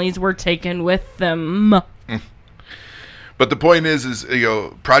families were taken with them. But the point is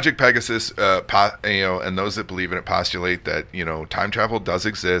Project Pegasus, and those that believe in it postulate that, time travel does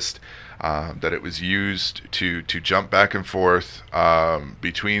exist, that it was used to jump back and forth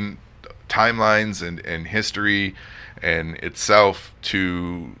between timelines and history and itself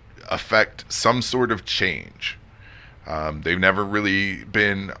to affect some sort of change. They've never really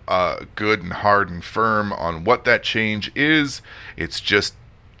been good and hard and firm on what that change is. It's just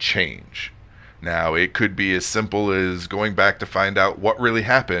change. Now, it could be as simple as going back to find out what really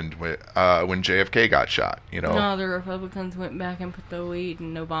happened when JFK got shot, No, the Republicans went back and put the weed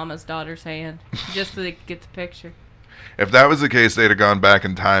in Obama's daughter's hand just so they could get the picture. If that was the case, they'd have gone back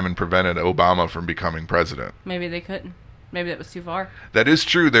in time and prevented Obama from becoming president. Maybe they couldn't. Maybe that was too far. That is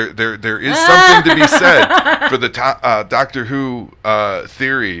true. There is something to be said for the Doctor Who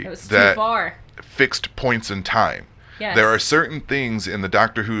theory that was that too far. Fixed points in time. Yes. There are certain things in the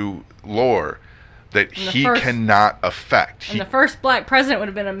Doctor Who lore that he cannot affect. And the first black president would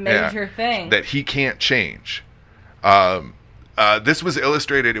have been a major thing. That he can't change. This was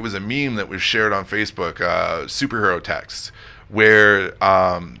illustrated. It was a meme that was shared on Facebook, superhero texts, where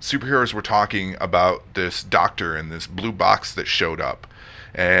superheroes were talking about this doctor and this blue box that showed up.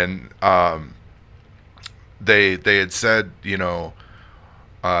 And they had said, it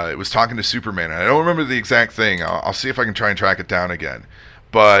was talking to Superman. I don't remember the exact thing. I'll see if I can try and track it down again.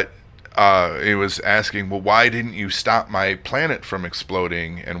 But it was asking, well, why didn't you stop my planet from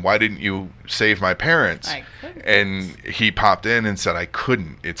exploding? And why didn't you save my parents? I couldn't. And he popped in and said, I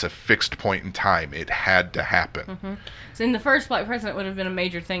couldn't. It's a fixed point in time. It had to happen. Mm-hmm. So in the first black president would have been a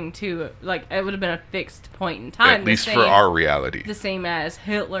major thing, too. Like, it would have been a fixed point in time. At least for our reality. The same as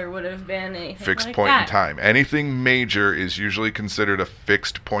Hitler would have been a fixed like point that. in time. Anything major is usually considered a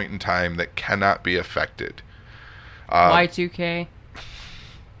fixed point in time that cannot be affected. Y2K.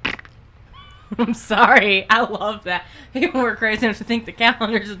 I'm sorry. I love that. People were crazy enough to think the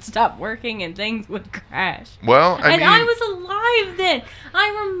calendars would stop working and things would crash. Well, I mean, I was alive then.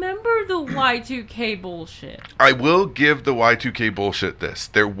 I remember the Y2K bullshit. I will give the Y2K bullshit this.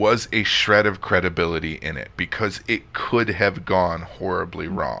 There was a shred of credibility in it because it could have gone horribly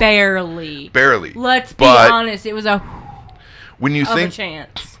wrong. Barely. Let's be honest. It was a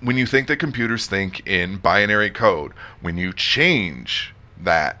chance. When you think that computers think in binary code, when you change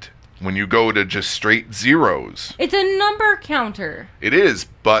that, when you go to just straight zeros, it's a number counter. It is,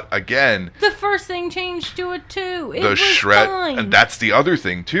 but again, the first thing changed to a 2. It the was shred, fine. and that's the other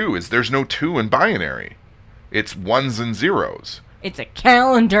thing too, is there's no 2 in binary. It's 1s and 0s. It's a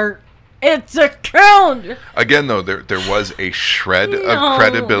calendar. It's a calendar. Again, though, there was a shred of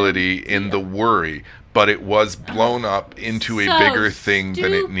credibility in the worry, but it was blown up into a bigger thing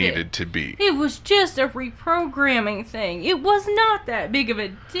than it needed to be. It was just a reprogramming thing. It was not that big of a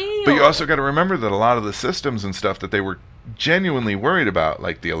deal. But you also got to remember that a lot of the systems and stuff that they were genuinely worried about,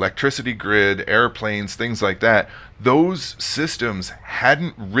 like the electricity grid, airplanes, things like that, those systems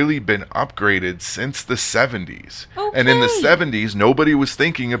hadn't really been upgraded since the 70s. Okay. And in the 70s, nobody was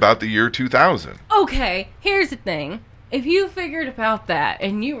thinking about the year 2000. Okay, here's the thing. If you figured about that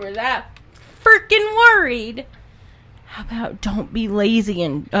and you were that freaking worried, how about don't be lazy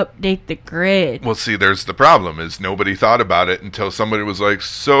and update the grid? Well, see, there's the problem, is nobody thought about it until somebody was like,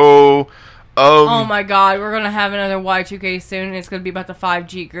 so... oh my god, we're going to have another Y2K soon, and it's going to be about the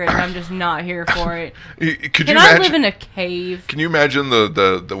 5G grid, and I'm just not here for it. Can I live in a cave? Can you imagine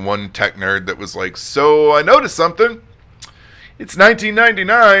the one tech nerd that was like, so I noticed something. It's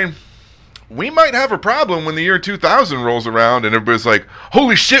 1999. We might have a problem when the year 2000 rolls around, and everybody's like,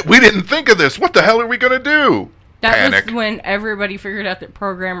 holy shit, we didn't think of this. What the hell are we going to do? That panic. was when everybody figured out that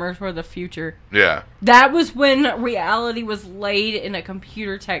programmers were the future. Yeah. That was when reality was laid in a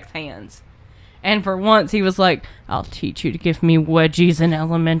computer tech's hands. And for once, he was like, I'll teach you to give me wedgies in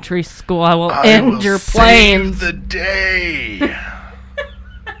elementary school. I will end your planes. Save the day.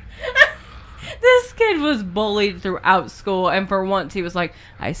 This kid was bullied throughout school, and for once he was like,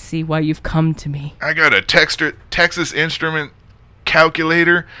 I see why you've come to me. I got a Texas Instrument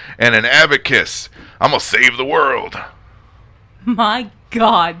calculator and an abacus. I'm going to save the world. My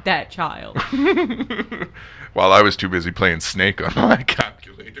God, that child. While I was too busy playing Snake on my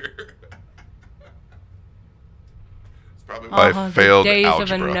calculator. It's probably why I failed the days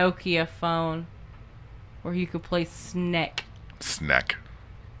algebra. of a Nokia phone where you could play Snake. Snack.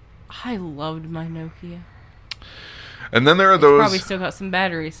 I loved my Nokia. And then there are It's those... probably still got some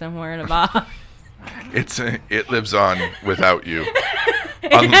battery somewhere in a box. It lives on without you.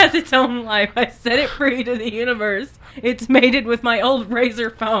 It has its own life. I set it free to the universe. It's mated with my old Razor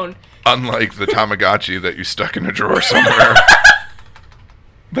phone. Unlike the Tamagotchi that you stuck in a drawer somewhere.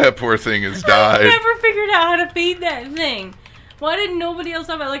 That poor thing has died. I never figured out how to feed that thing. Why did nobody else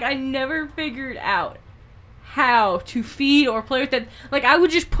have it? Like, I never figured out how to feed or play with that. Like, I would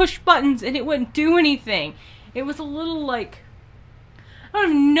just push buttons and it wouldn't do anything. It was a little like... I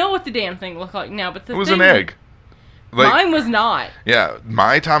don't even know what the damn thing looked like now, but it was an egg. Like, mine was not. Yeah,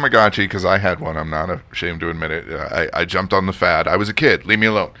 my Tamagotchi, because I had one, I'm not ashamed to admit it. I jumped on the fad. I was a kid. Leave me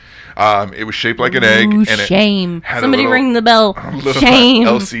alone. It was shaped like an egg. Ooh, And shame. It had Somebody ring the bell. a little Shame.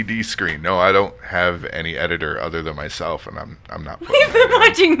 LCD screen. No, I don't have any editor other than myself, and I'm not putting We've been that in.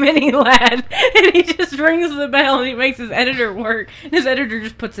 watching Mini Lad, and he just rings the bell and he makes his editor work. And his editor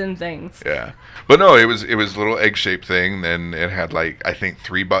just puts in things. Yeah, but no, it was a little egg-shaped thing. Then it had like I think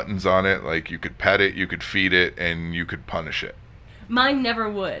 3 buttons on it. Like you could pet it, you could feed it, and you could punish it. Mine never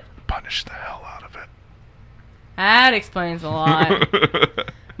would. Punish the hell out of it. That explains a lot.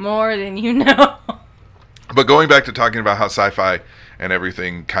 More than you know. But going back to talking about how sci-fi and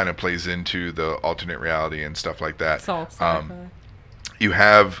everything kind of plays into the alternate reality and stuff like that. It's all sci-fi. You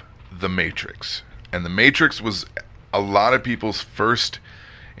have The Matrix. And The Matrix was a lot of people's first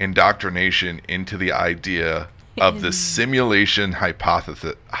indoctrination into the idea of the simulation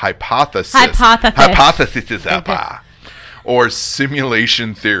hypothesis or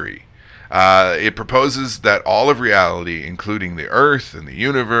simulation theory. It proposes that all of reality, including the Earth and the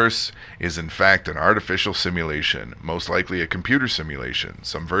universe, is in fact an artificial simulation, most likely a computer simulation.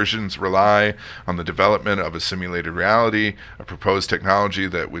 Some versions rely on the development of a simulated reality, a proposed technology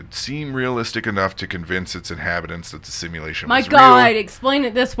that would seem realistic enough to convince its inhabitants that the simulation was real. My God, explain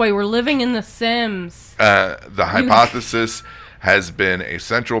it this way. We're living in The Sims. The hypothesis has been a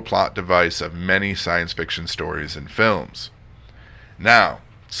central plot device of many science fiction stories and films. Now,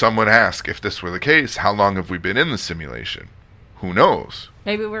 some would ask, if this were the case, how long have we been in the simulation? Who knows?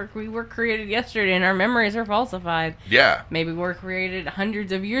 Maybe we were created yesterday and our memories are falsified. Yeah. Maybe we were created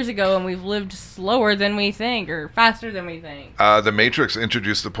hundreds of years ago and we've lived slower than we think or faster than we think. The Matrix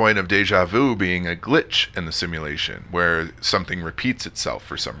introduced the point of deja vu being a glitch in the simulation where something repeats itself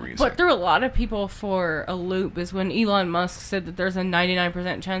for some reason. What threw a lot of people for a loop is when Elon Musk said that there's a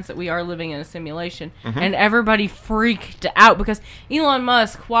 99% chance that we are living in a simulation. Mm-hmm. And everybody freaked out because Elon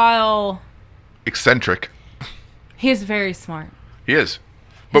Musk, while eccentric, he is very smart. He is.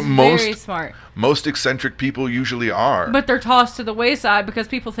 But He's very smart. Most eccentric people usually are. But they're tossed to the wayside because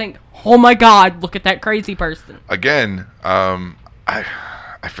people think, oh my God, look at that crazy person. Again, I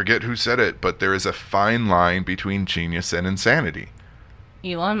forget who said it, but there is a fine line between genius and insanity.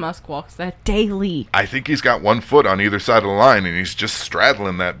 Elon Musk walks that daily. I think he's got one foot on either side of the line, and he's just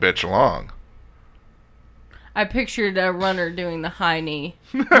straddling that bitch along. I pictured a runner doing the high knee.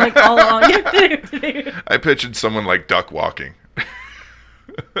 Like all along. I pictured someone like duck walking.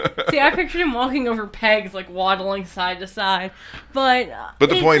 See, I pictured him walking over pegs, like waddling side to side. But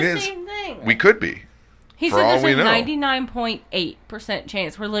the point is, same thing. We could be. He said there's a 99.8%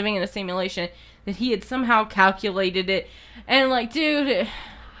 chance we're living in a simulation, that he had somehow calculated it. And like, dude,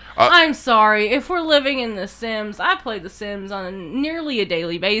 I'm sorry. If we're living in The Sims, I play The Sims on nearly a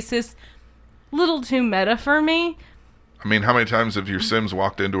daily basis. Little too meta for me. I mean, how many times have your Sims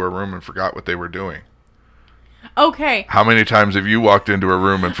walked into a room and forgot what they were doing? Okay. How many times have you walked into a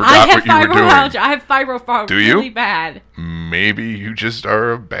room and forgot what you were doing? I have fibromyalgia. Do you? Really bad. Maybe you just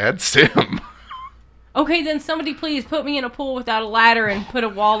are a bad Sim. Okay, then somebody please put me in a pool without a ladder and put a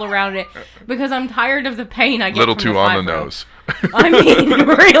wall around it because I'm tired of the pain I get Little from too the on fibro. the nose. I mean,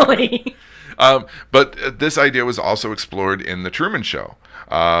 really. But this idea was also explored in The Truman Show,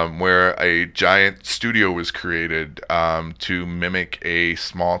 where a giant studio was created to mimic a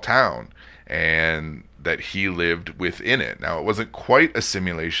small town. And that he lived within it. Now, it wasn't quite a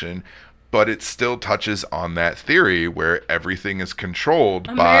simulation, but it still touches on that theory where everything is controlled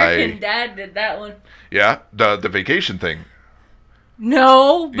by... American Dad did that one. Yeah, the vacation thing.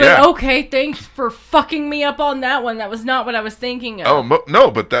 No, but Yeah. okay, thanks for fucking me up on that one. That was not what I was thinking of. Oh,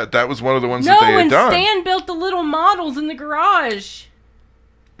 no, but that was one of the ones that they had and done. Stan built the little models in the garage.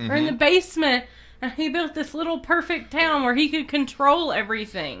 Or in the basement. And he built this little perfect town where he could control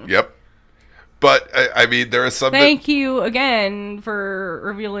everything. Yep. But, I mean, there are some... Thank you again for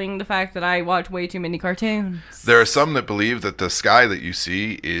revealing the fact that I watch way too many cartoons. There are some that believe that the sky that you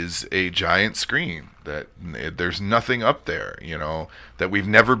see is a giant screen, that there's nothing up there, you know, that we've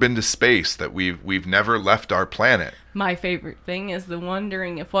never been to space, that we've never left our planet. My favorite thing is the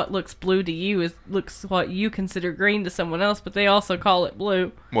wondering if what looks blue to you looks what you consider green to someone else, but they also call it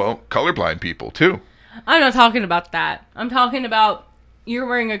blue. Well, colorblind people, too. I'm not talking about that. I'm talking about you're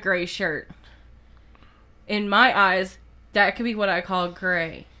wearing a gray shirt. In my eyes, that could be what I call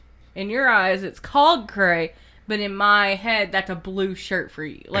gray. In your eyes, it's called gray, but in my head, that's a blue shirt for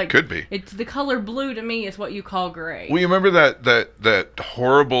you. Like, it could be. It's the color blue to me is what you call gray. Well, you remember that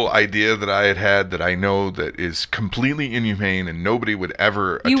horrible idea that I had that I know that is completely inhumane and nobody would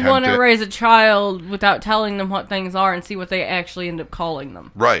ever attempt it? You want to raise a child without telling them what things are and see what they actually end up calling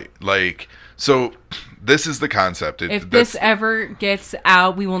them. Right. Like, so this is the concept. If this ever gets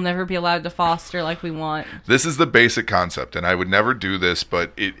out, we will never be allowed to foster like we want. This is the basic concept, and I would never do this,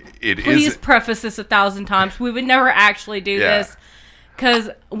 but it is... Please preface this 1,000 times. We would never actually do this, because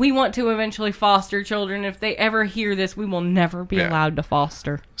we want to eventually foster children. If they ever hear this, we will never be allowed to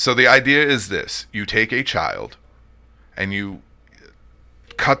foster. So the idea is this. You take a child, and you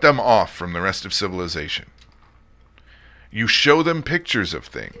cut them off from the rest of civilization. You show them pictures of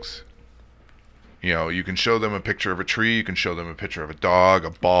things. You know, you can show them a picture of a tree, you can show them a picture of a dog, a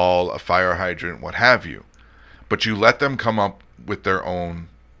ball, a fire hydrant, what have you. But you let them come up with their own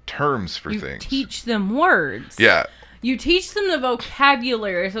terms for things. You teach them words. Yeah. You teach them the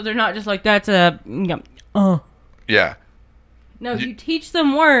vocabulary, so they're not just like, that's a... Yeah. No, you teach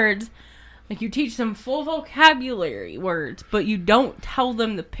them words, like you teach them full vocabulary words, but you don't tell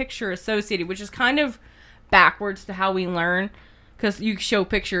them the picture associated, which is kind of backwards to how we learn, because you show a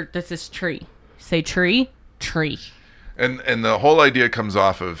picture that's this tree. Say tree. And the whole idea comes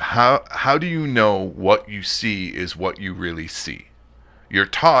off of how do you know what you see is what you really see? You're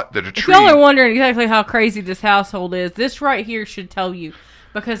taught that a tree... If y'all are wondering exactly how crazy this household is, this right here should tell you.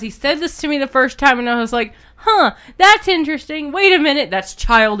 Because he said this to me the first time and I was like, that's interesting. Wait a minute, that's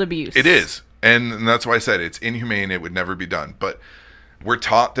child abuse. It is. And that's why I said it's inhumane, it would never be done. But we're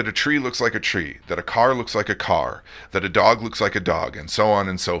taught that a tree looks like a tree, that a car looks like a car, that a dog looks like a dog, and so on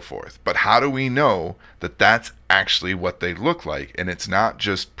and so forth. But how do we know that that's actually what they look like? And it's not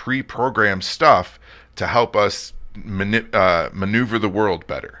just pre-programmed stuff to help us maneuver the world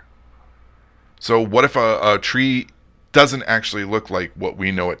better. So what if a tree doesn't actually look like what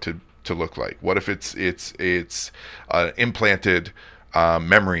we know it to look like? What if it's implanted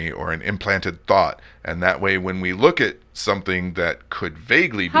memory or an implanted thought, and that way when we look at something that could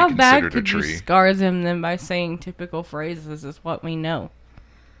vaguely be considered a tree... How bad could you scar them then by saying typical phrases is what we know?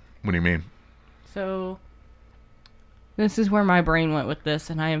 What do you mean? So, this is where my brain went with this,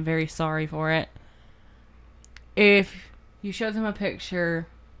 and I am very sorry for it. If you show them a picture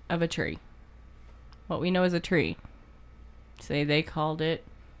of a tree, what we know is a tree, say they called it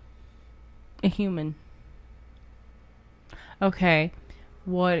a human. Okay,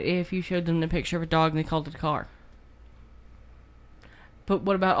 what if you showed them the picture of a dog and they called it a car? But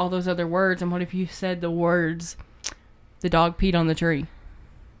what about all those other words? And what if you said the words, the dog peed on the tree?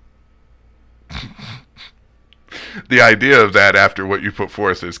 The idea of that after what you put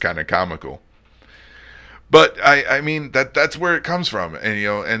forth is kind of comical. But I mean that's where it comes from. And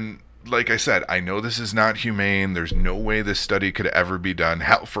and like I said, I know this is not humane. There's no way this study could ever be done.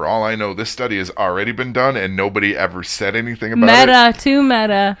 Hell, for all I know, this study has already been done and nobody ever said anything about it. Meta, too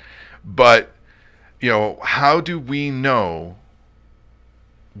meta. But, how do we know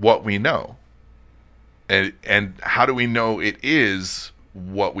what we know? And how do we know it is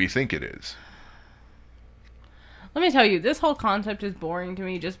what we think it is? Let me tell you, this whole concept is boring to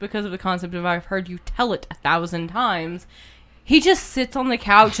me just because of the concept of I've heard you tell it 1,000 times. He just sits on the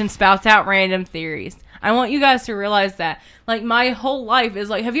couch and spouts out random theories. I want you guys to realize that. Like, my whole life is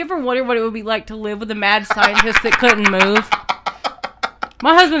like, have you ever wondered what it would be like to live with a mad scientist that couldn't move?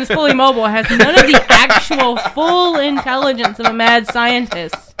 My husband is fully mobile, has none of the actual full intelligence of a mad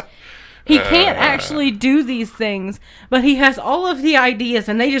scientist. He can't actually do these things, but he has all of the ideas,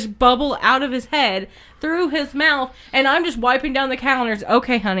 and they just bubble out of his head through his mouth, and I'm just wiping down the calendars.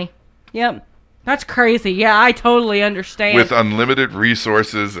 Okay, honey. Yep. That's crazy. Yeah, I totally understand. With unlimited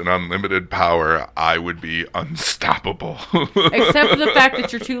resources and unlimited power, I would be unstoppable. Except for the fact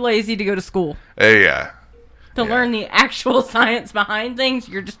that you're too lazy to go to school. Yeah. To learn the actual science behind things,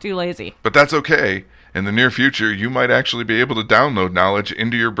 you're just too lazy. But that's okay. In the near future, you might actually be able to download knowledge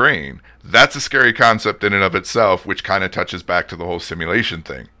into your brain. That's a scary concept in and of itself, which kind of touches back to the whole simulation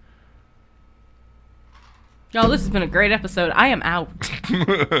thing. Y'all, this has been a great episode. I am out.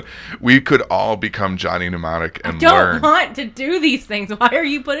 We could all become Johnny Mnemonic and I don't learn. want to do these things. Why are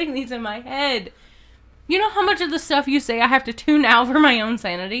you putting these in my head? You know how much of the stuff you say I have to tune out for my own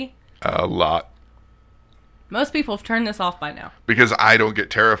sanity? A lot. Most people have turned this off by now. Because I don't get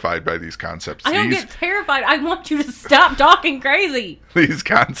terrified by these concepts. I don't get terrified. I want you to stop talking crazy. These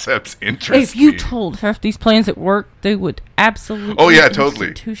concepts interest If you me. told half these plans at work, they would absolutely Totally.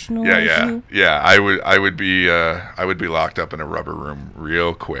 institutionalize you. Yeah. I would be locked up in a rubber room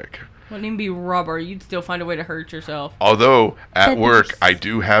real quick. Wouldn't even be rubber. You'd still find a way to hurt yourself. Although, at work, I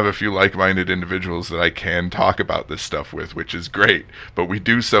do have a few like-minded individuals that I can talk about this stuff with, which is great. But we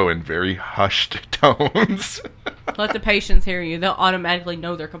do so in very hushed tones. Let the patients hear you. They'll automatically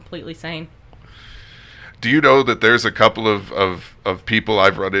know they're completely sane. Do you know that there's a couple of people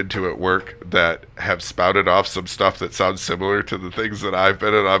I've run into at work that have spouted off some stuff that sounds similar to the things that I've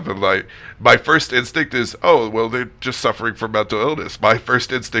been in? I've been like, my first instinct is, oh, well, they're just suffering from mental illness. My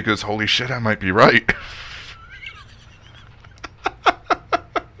first instinct is, holy shit, I might be right.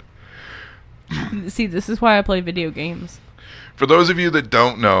 See, this is why I play video games. For those of you that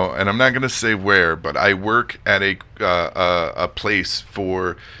don't know, and I'm not going to say where, but I work at a place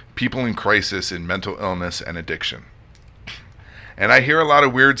for people in crisis in mental illness and addiction. And I hear a lot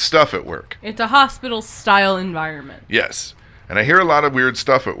of weird stuff at work. It's a hospital-style environment. Yes. And I hear a lot of weird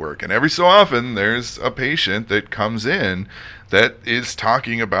stuff at work. And every so often, there's a patient that comes in that is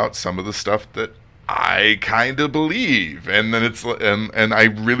talking about some of the stuff that I kind of believe. And then it's, and I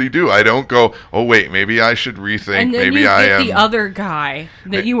really do. I don't go, oh, wait, maybe I should rethink. And then maybe you I get am. the other guy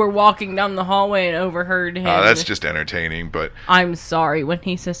that you were walking down the hallway and overheard him. That's just entertaining, but I'm sorry when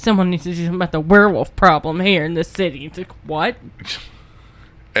he says someone needs to do something about the werewolf problem here in the city. It's like, what?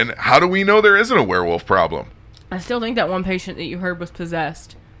 And how do we know there isn't a werewolf problem? I still think that one patient that you heard was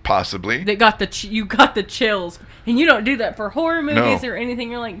possessed. Possibly. That got you got the chills. And you don't do that for horror movies No. or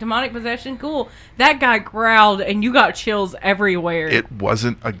anything. You're like, demonic possession? Cool. That guy growled and you got chills everywhere. It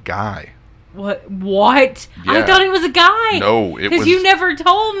wasn't a guy. What? Yeah. I thought it was a guy. No, it was... Because you never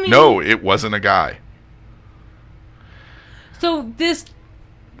told me. No, it wasn't a guy. So this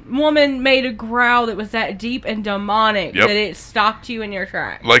woman made a growl that was that deep and demonic that it stopped you in your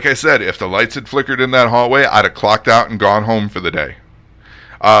tracks. Like I said, if the lights had flickered in that hallway, I'd have clocked out and gone home for the day.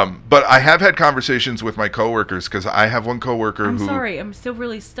 But I have had conversations with my coworkers because I have one coworker I'm who... sorry, I'm still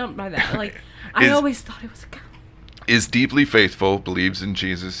really stumped by that. Like, I always thought it was a guy. Is deeply faithful, believes in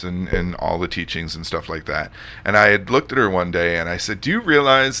Jesus and all the teachings and stuff like that. And I had looked at her one day and I said, do you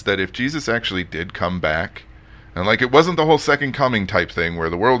realize that if Jesus actually did come back, and like it wasn't the whole second coming type thing where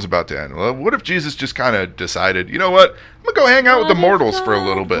the world's about to end. Well, what if Jesus just kind of decided, you know what, I'm going to go hang out with the mortals for a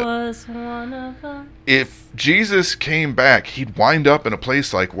little bit. Was one of us. If Jesus came back, he'd wind up in a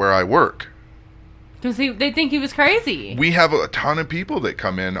place like where I work. Because they think he was crazy. We have a ton of people that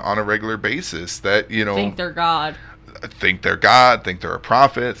come in on a regular basis that, you know... Think they're God. Think they're God, think they're a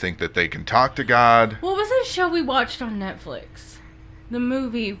prophet, think that they can talk to God. What was that show we watched on Netflix? The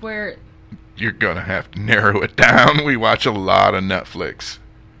movie where... You're going to have to narrow it down. We watch a lot of Netflix.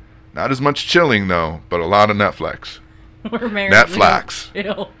 Not as much chilling, though, but a lot of Netflix. We're married. Netflix.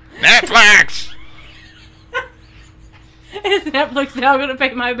 Netflix! Is Netflix now going to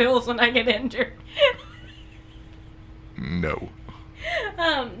pay my bills when I get injured? No.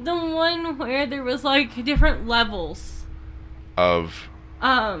 The one where there was, like, different levels. Of?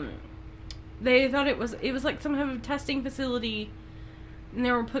 They thought it was like some kind of testing facility... And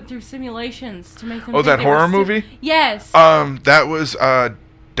they were put through simulations to make them. Oh, that horror movie? Yes. That was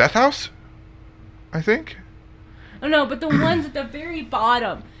Death House, I think. Oh no, but the ones at the very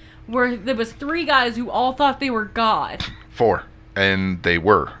bottom, where there was 3 guys who all thought they were God. 4, and they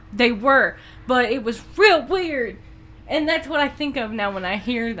were. They were, but it was real weird, and that's what I think of now when I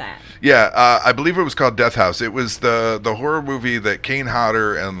hear that. Yeah, I believe it was called Death House. It was the horror movie that Kane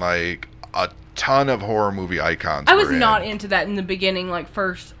Hodder and like a ton of horror movie icons I was were in. not into that in the beginning, like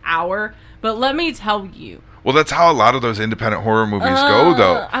first hour, but let me tell you. Well, that's how a lot of those independent horror movies go,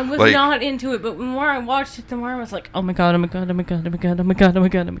 though. I was like, not into it, but the more I watched it, the more I was like, oh my god, oh my god, oh my god, oh my god, oh my god, oh my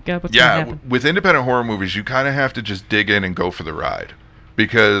god, oh my god, what's gonna happen? With independent horror movies, you kind of have to just dig in and go for the ride.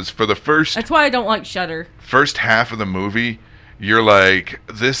 Because for the That's why I don't like Shudder. first half of the movie, you're like,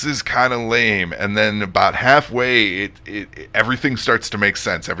 this is kind of lame, and then about halfway, everything starts to make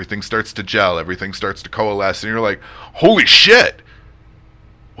sense. Everything starts to gel. Everything starts to coalesce, and you're like, holy shit!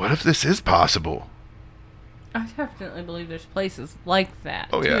 What if this is possible? I definitely believe there's places like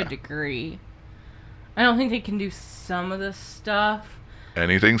that to a degree. I don't think they can do some of the stuff.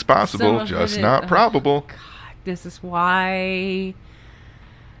 Anything's possible, just not probable. God, this is why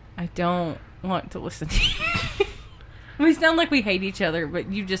I don't want to listen to you. We sound like we hate each other,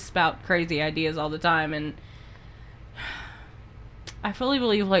 but you just spout crazy ideas all the time, and I fully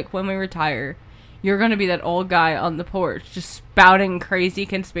believe, like, when we retire, you're going to be that old guy on the porch just spouting crazy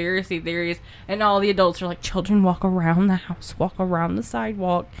conspiracy theories, and all the adults are like, children, walk around the house, walk around the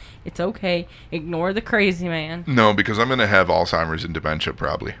sidewalk. It's okay. Ignore the crazy man. No, because I'm going to have Alzheimer's and dementia,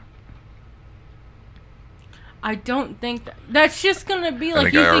 probably. I don't think that's just going to be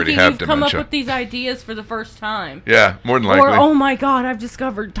like you thinking you've come up with these ideas for the first time. Yeah, more than likely. Or, oh my God, I've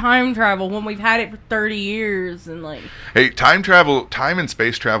discovered time travel when we've had it for 30 years. And like, hey, time and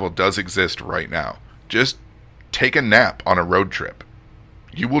space travel does exist right now. Just take a nap on a road trip.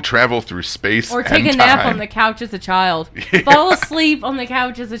 You will travel through space and time. Or take a nap on the couch as a child. Yeah. Fall asleep on the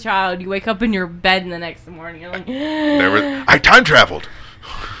couch as a child. You wake up in your bed in the next morning. You're like, I time traveled.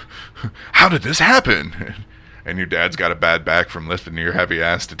 How did this happen? And your dad's got a bad back from lifting your heavy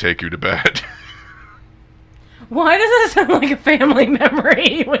ass to take you to bed. Why does that sound like a family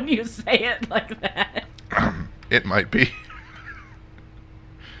memory when you say it like that? It might be.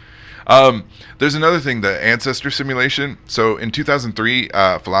 There's another thing, the ancestor simulation. So in 2003,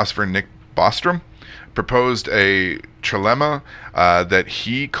 philosopher Nick Bostrom proposed a trilemma that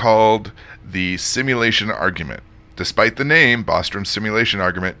he called the simulation argument. Despite the name, Bostrom's simulation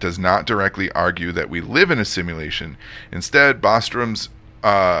argument does not directly argue that we live in a simulation. Instead, Bostrom's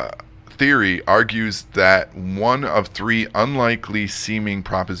theory argues that one of three unlikely seeming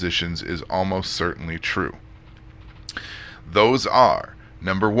propositions is almost certainly true. Those are,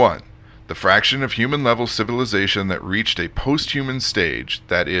 number one, the fraction of human-level civilization that reached a post-human stage,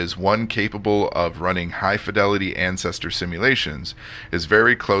 that is, one capable of running high-fidelity ancestor simulations, is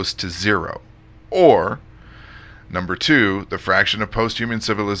very close to zero. Or, number two, the fraction of post-human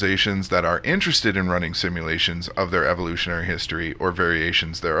civilizations that are interested in running simulations of their evolutionary history or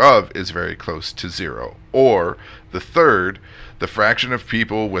variations thereof is very close to zero. Or, the third, the fraction of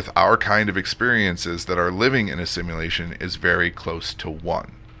people with our kind of experiences that are living in a simulation is very close to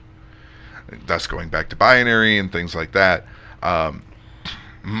 1. Thus going back to binary and things like that.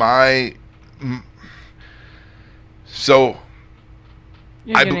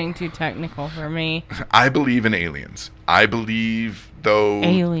 You're getting too technical for me. I believe in aliens. I believe, though,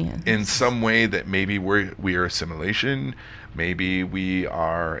 aliens. In some way that maybe we are a simulation. Maybe we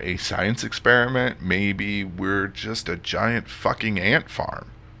are a science experiment. Maybe we're just a giant fucking ant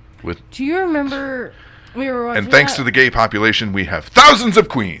farm. Do you remember we were watching? And thanks to the gay population, we have thousands of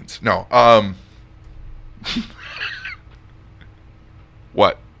queens. No.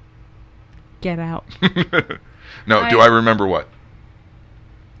 What? Get out. No. Do I remember what?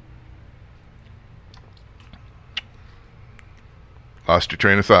 Lost your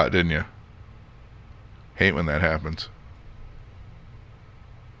train of thought, didn't you? Hate when that happens.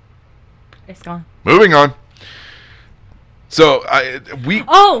 It's gone. Moving on. So,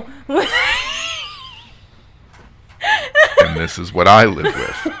 Oh! And this is what I live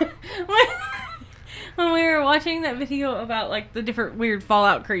with. When we were watching that video about, like, the different weird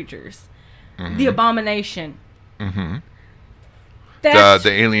Fallout creatures. Mm-hmm. The Abomination. Mm-hmm. The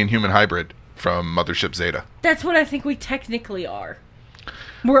alien human hybrid from Mothership Zeta. That's what I think we technically are.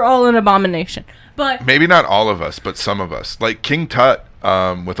 We're all an abomination. But maybe not all of us, but some of us. Like King Tut,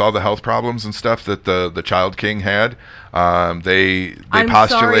 with all the health problems and stuff that the Child King had, they I'm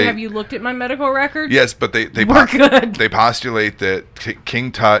postulate. Sorry, have you looked at my medical records? Yes, but we're good. They postulate that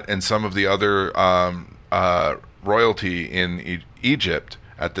King Tut and some of the other royalty in Egypt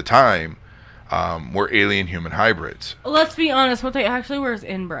at the time were alien human hybrids. Let's be honest, what they actually were is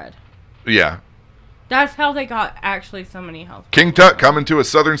inbred. Yeah. That's how they got actually so many health problems. King Tut coming to a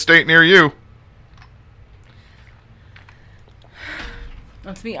southern state near you.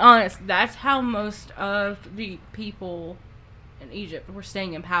 Let's be honest, that's how most of the people in Egypt were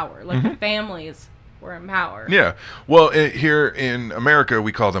staying in power. Like, the families were in power. Yeah. Well, here in America,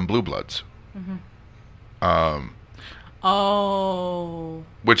 we call them blue bloods. Mm-hmm.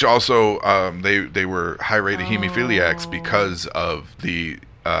 Which also, they were high-rated hemophiliacs because of the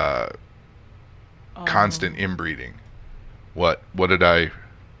constant inbreeding. What did I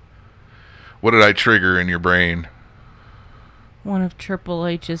trigger in your brain? One of Triple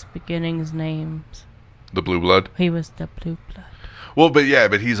H's beginnings names. The blue blood? He was the blue blood. Well, but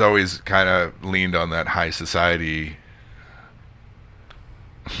he's always kind of leaned on that high society.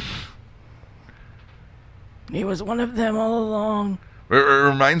 He was one of them all along. It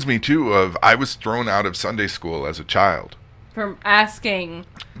reminds me, too, of I was thrown out of Sunday school as a child. From asking.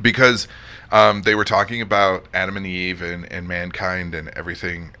 Because they were talking about Adam and Eve and mankind and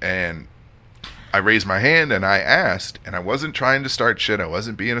everything, and I raised my hand and I asked, and I wasn't trying to start shit, I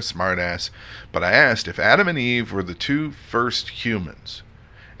wasn't being a smartass, but I asked if Adam and Eve were the two first humans,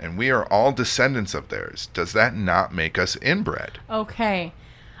 and we are all descendants of theirs, does that not make us inbred? Okay.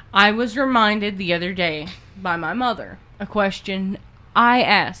 I was reminded the other day by my mother a question I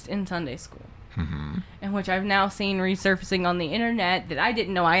asked in Sunday school, in which I've now seen resurfacing on the internet that I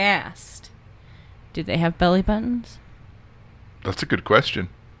didn't know I asked. Did they have belly buttons? That's a good question.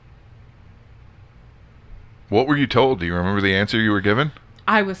 What were you told? Do you remember the answer you were given?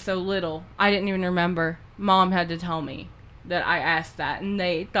 I was so little. I didn't even remember. Mom had to tell me that I asked that, and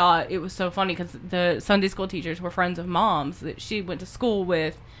they thought it was so funny because the Sunday school teachers were friends of Mom's that she went to school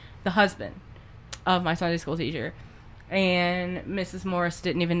with the husband of my Sunday school teacher. And Mrs. Morris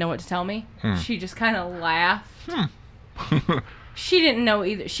didn't even know what to tell me. She just kind of laughed. She didn't know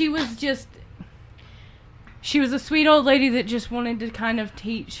either. She was a sweet old lady that just wanted to kind of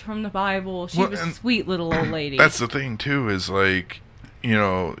teach from the Bible. She was a sweet little old lady. That's the thing, too, is like, you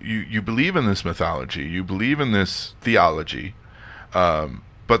know, you believe in this mythology, you believe in this theology,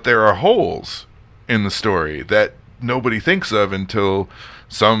 but there are holes in the story that nobody thinks of until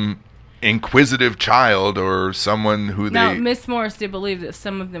some inquisitive child or someone who Now, Miss Morris did believe that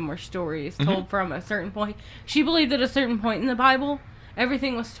some of them were stories told from a certain point. She believed at a certain point in the Bible,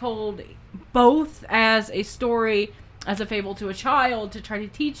 everything was told both as a story, as a fable to a child, to try to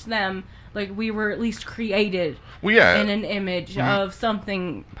teach them, like, we were at least created in an image of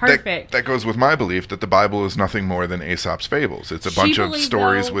something perfect. That goes with my belief that the Bible is nothing more than Aesop's fables. It's a bunch of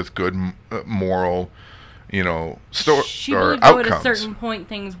stories with good moral, you know, she or believed outcomes. At a certain point,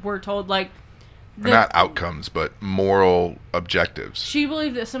 things were told, like... not outcomes, but moral objectives. She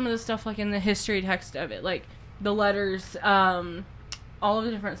believed that some of the stuff, like in the history text of it, like the letters, all of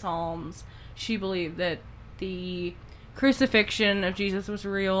the different Psalms, she believed that the crucifixion of Jesus was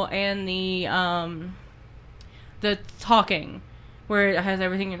real, and the talking, where it has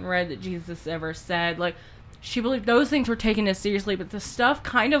everything in red that Jesus ever said, like, she believed those things were taken as seriously, but the stuff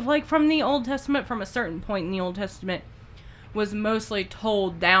kind of like from the Old Testament, from a certain point in the Old Testament, was mostly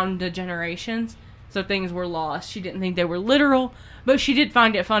told down to generations, so things were lost. She didn't think they were literal, but she did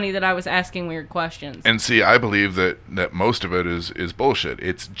find it funny that I was asking weird questions. And see, I believe that most of it is bullshit.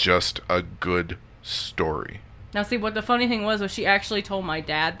 It's just a good story. Now see, what the funny thing was she actually told my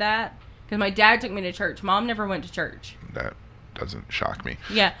dad that, because my dad took me to church. Mom never went to church. That doesn't shock me.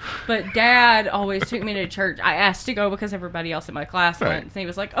 Yeah, but Dad always took me to church. I asked to go because everybody else in my class went. And he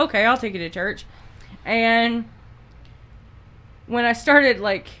was like, okay, I'll take you to church. And when I started,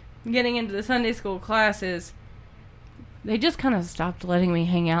 like, getting into the Sunday school classes, they just kind of stopped letting me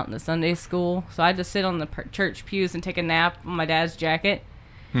hang out in the Sunday school. So I had to sit on the church pews and take a nap on my dad's jacket.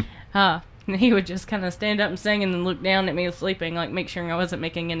 And he would just kind of stand up and sing and then look down at me sleeping, like, make sure I wasn't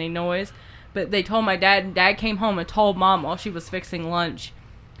making any noise. But they told my dad, and Dad came home and told Mom while she was fixing lunch.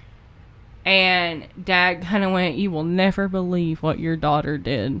 And Dad kind of went, you will never believe what your daughter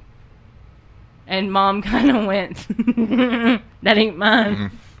did. And Mom kind of went, that ain't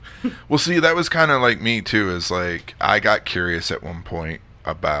mine. Well, see, that was kind of like me, too, is like, I got curious at one point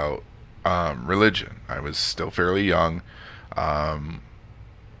about religion. I was still fairly young.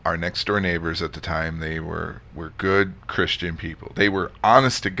 Our next door neighbors at the time, they were good Christian people. They were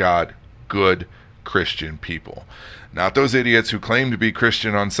honest to God, good Christian people. Not those idiots who claim to be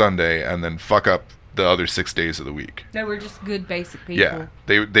Christian on Sunday and then fuck up the other 6 days of the week. They were just good basic people. Yeah,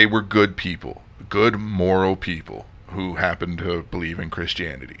 they were good people. Good moral people who happened to believe in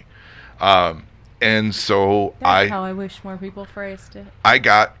Christianity. And so That's how I wish more people phrased it. I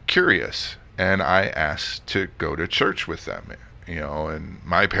got curious and I asked to go to church with them, you know, and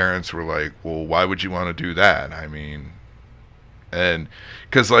my parents were like, well, why would you want to do that? I mean, and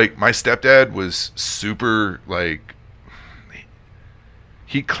because, like, my stepdad was super, like,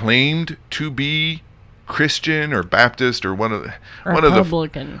 he claimed to be Christian or Baptist or one of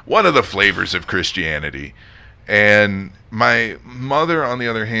the flavors of Christianity. And my mother, on the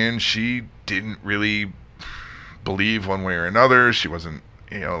other hand, she didn't really believe one way or another. She wasn't,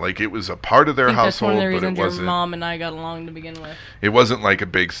 you know, like, it was a part of their household, that's one of the but it reasons wasn't. Your mom and I got along to begin with. It wasn't like a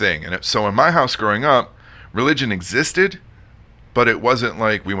big thing. And so in my house growing up, religion existed, but it wasn't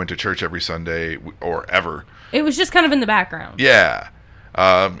like we went to church every Sunday or ever. It was just kind of in the background. Yeah.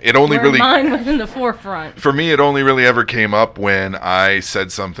 It only Where really mine was in the forefront. For me, it only really ever came up when I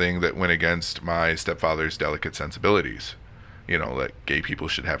said something that went against my stepfather's delicate sensibilities. You know, that gay people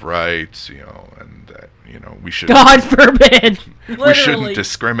should have rights, you know, and that, you know, we should... God forbid. We shouldn't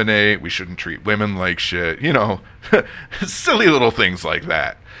discriminate. We shouldn't treat women like shit. You know, silly little things like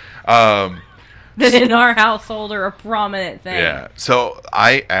that. That in our household are a prominent thing. Yeah. So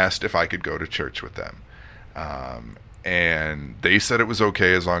I asked if I could go to church with them. And they said it was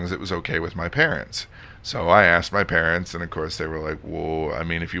okay as long as it was okay with my parents. So I asked my parents, and of course they were like, well, I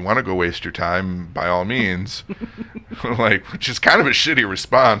mean, if you want to go waste your time, by all means. Like, which is kind of a shitty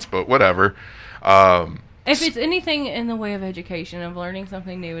response, but whatever. If it's anything in the way of education, of learning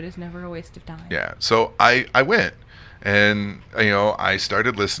something new, it is never a waste of time. Yeah. So I went. And, you know, I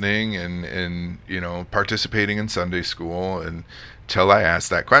started listening and, you know, participating in Sunday school until I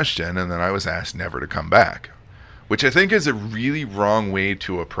asked that question. And then I was asked never to come back, which I think is a really wrong way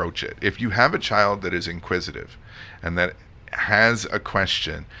to approach it. If you have a child that is inquisitive and that has a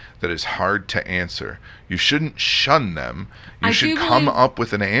question that is hard to answer, you shouldn't shun them. You should come up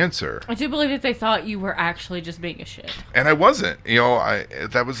with an answer. I do believe that they thought you were actually just being a shit. And I wasn't. You know,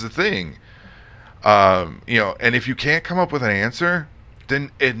 that was the thing. You know, and if you can't come up with an answer,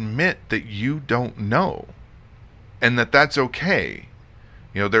 then admit that you don't know, and that's okay.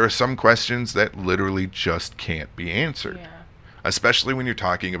 You know, there are some questions that literally just can't be answered, especially when you're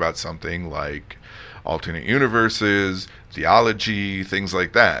talking about something like alternate universes, theology, things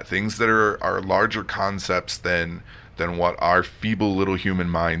like that, things that are larger concepts than what our feeble little human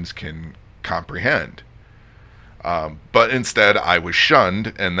minds can comprehend. But instead, I was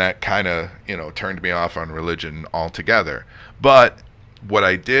shunned, and that kind of, you know, turned me off on religion altogether. But what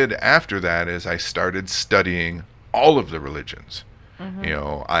I did after that is I started studying all of the religions. Mm-hmm. You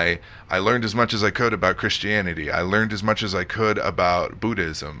know, I learned as much as I could about Christianity. I learned as much as I could about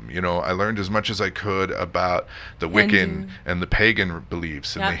Buddhism. You know, I learned as much as I could about the Wiccan and the pagan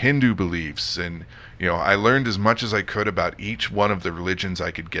beliefs and the Hindu beliefs. And, you know, I learned as much as I could about each one of the religions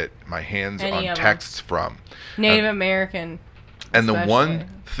I could get my hands on texts from. Native American. And the one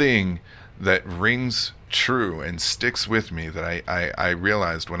thing that rings true and sticks with me that I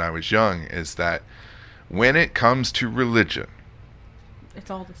realized when I was young is that when it comes to religion, it's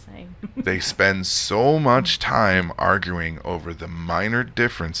all the same. They spend so much time arguing over the minor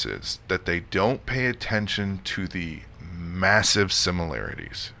differences that they don't pay attention to the massive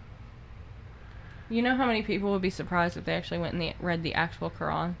similarities. You know how many people would be surprised if they actually went and read the actual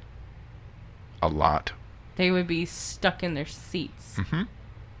Quran? A lot. They would be stuck in their seats.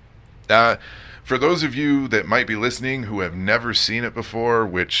 Mm-hmm. For those of you that might be listening who have never seen it before,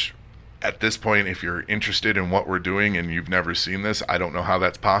 which at this point, if you're interested in what we're doing and you've never seen this, I don't know how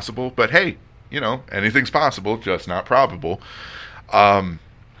that's possible. But hey, you know, anything's possible, just not probable.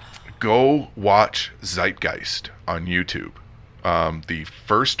 Go watch Zeitgeist on YouTube. The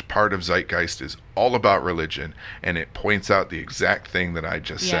first part of Zeitgeist is all about religion, and it points out the exact thing that I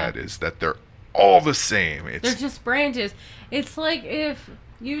just said, is that they're all the same. They're just branches. It's like if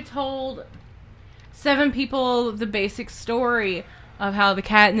you told 7 people the basic story of how the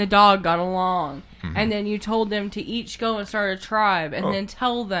cat and the dog got along, and then you told them to each go and start a tribe, and then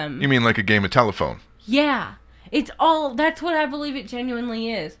tell them. You mean like a game of telephone? Yeah. It's all, that's what I believe it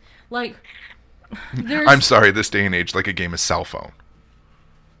genuinely is. Like, I'm sorry, this day and age, like a game of cell phone.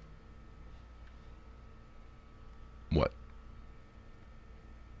 What?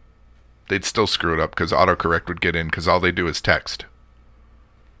 They'd still screw it up because autocorrect would get in because all they do is text.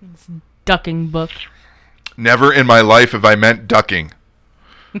 It's ducking book. Never in my life have I meant ducking.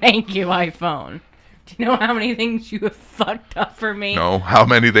 Thank you, iPhone. Do you know how many things you have fucked up for me? No, how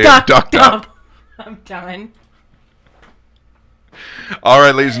many they have ducked up. I'm done. All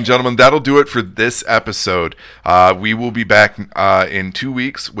right, ladies and gentlemen, that'll do it for this episode. We will be back in 2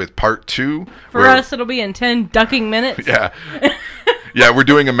 weeks with part 2. For us, it'll be in 10 ducking minutes. Yeah. Yeah, we're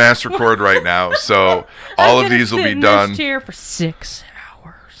doing a mass record right now, so all of these will be done. In this chair for 6 hours.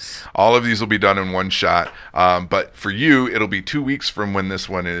 All of these will be done in one shot. But for you, it'll be 2 weeks from when this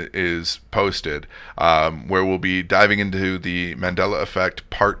one is posted, where we'll be diving into the Mandela Effect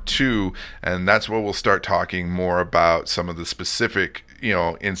Part 2, and that's where we'll start talking more about some of the specific, you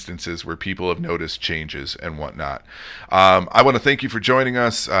know, instances where people have noticed changes and whatnot. I want to thank you for joining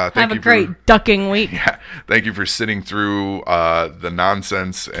us. Have a great ducking week. Yeah, thank you for sitting through the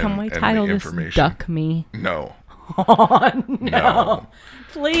nonsense and the information. This Duck Me? No. Oh, no.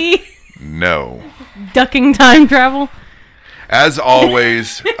 Please. No. Ducking time travel. As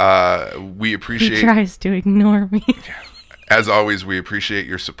always, we appreciate... He tries to ignore me. As always, we appreciate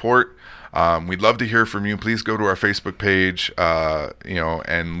your support. We'd love to hear from you. Please go to our Facebook page,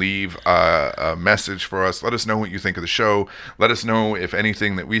 and leave a message for us. Let us know what you think of the show. Let us know if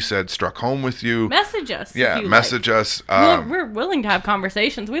anything that we said struck home with you. Message us. Yeah, message us. We're willing to have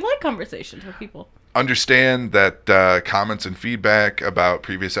conversations. We like conversations with people. Understand that comments and feedback about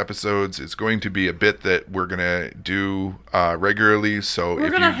previous episodes is going to be a bit that we're going to do regularly. So we're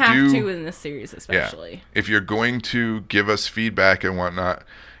going to have to in this series, especially. Yeah, if you're going to give us feedback and whatnot,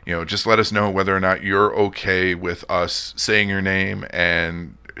 just let us know whether or not you're okay with us saying your name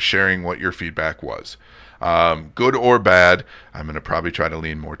and sharing what your feedback was. Good or bad. I'm going to probably try to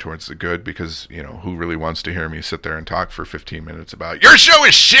lean more towards the good because, who really wants to hear me sit there and talk for 15 minutes about your show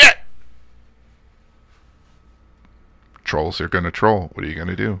is shit? Trolls are going to troll. What are you going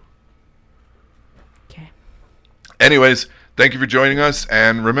to do? Okay. Anyways, thank you for joining us.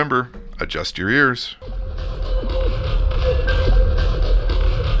 And remember, adjust your ears.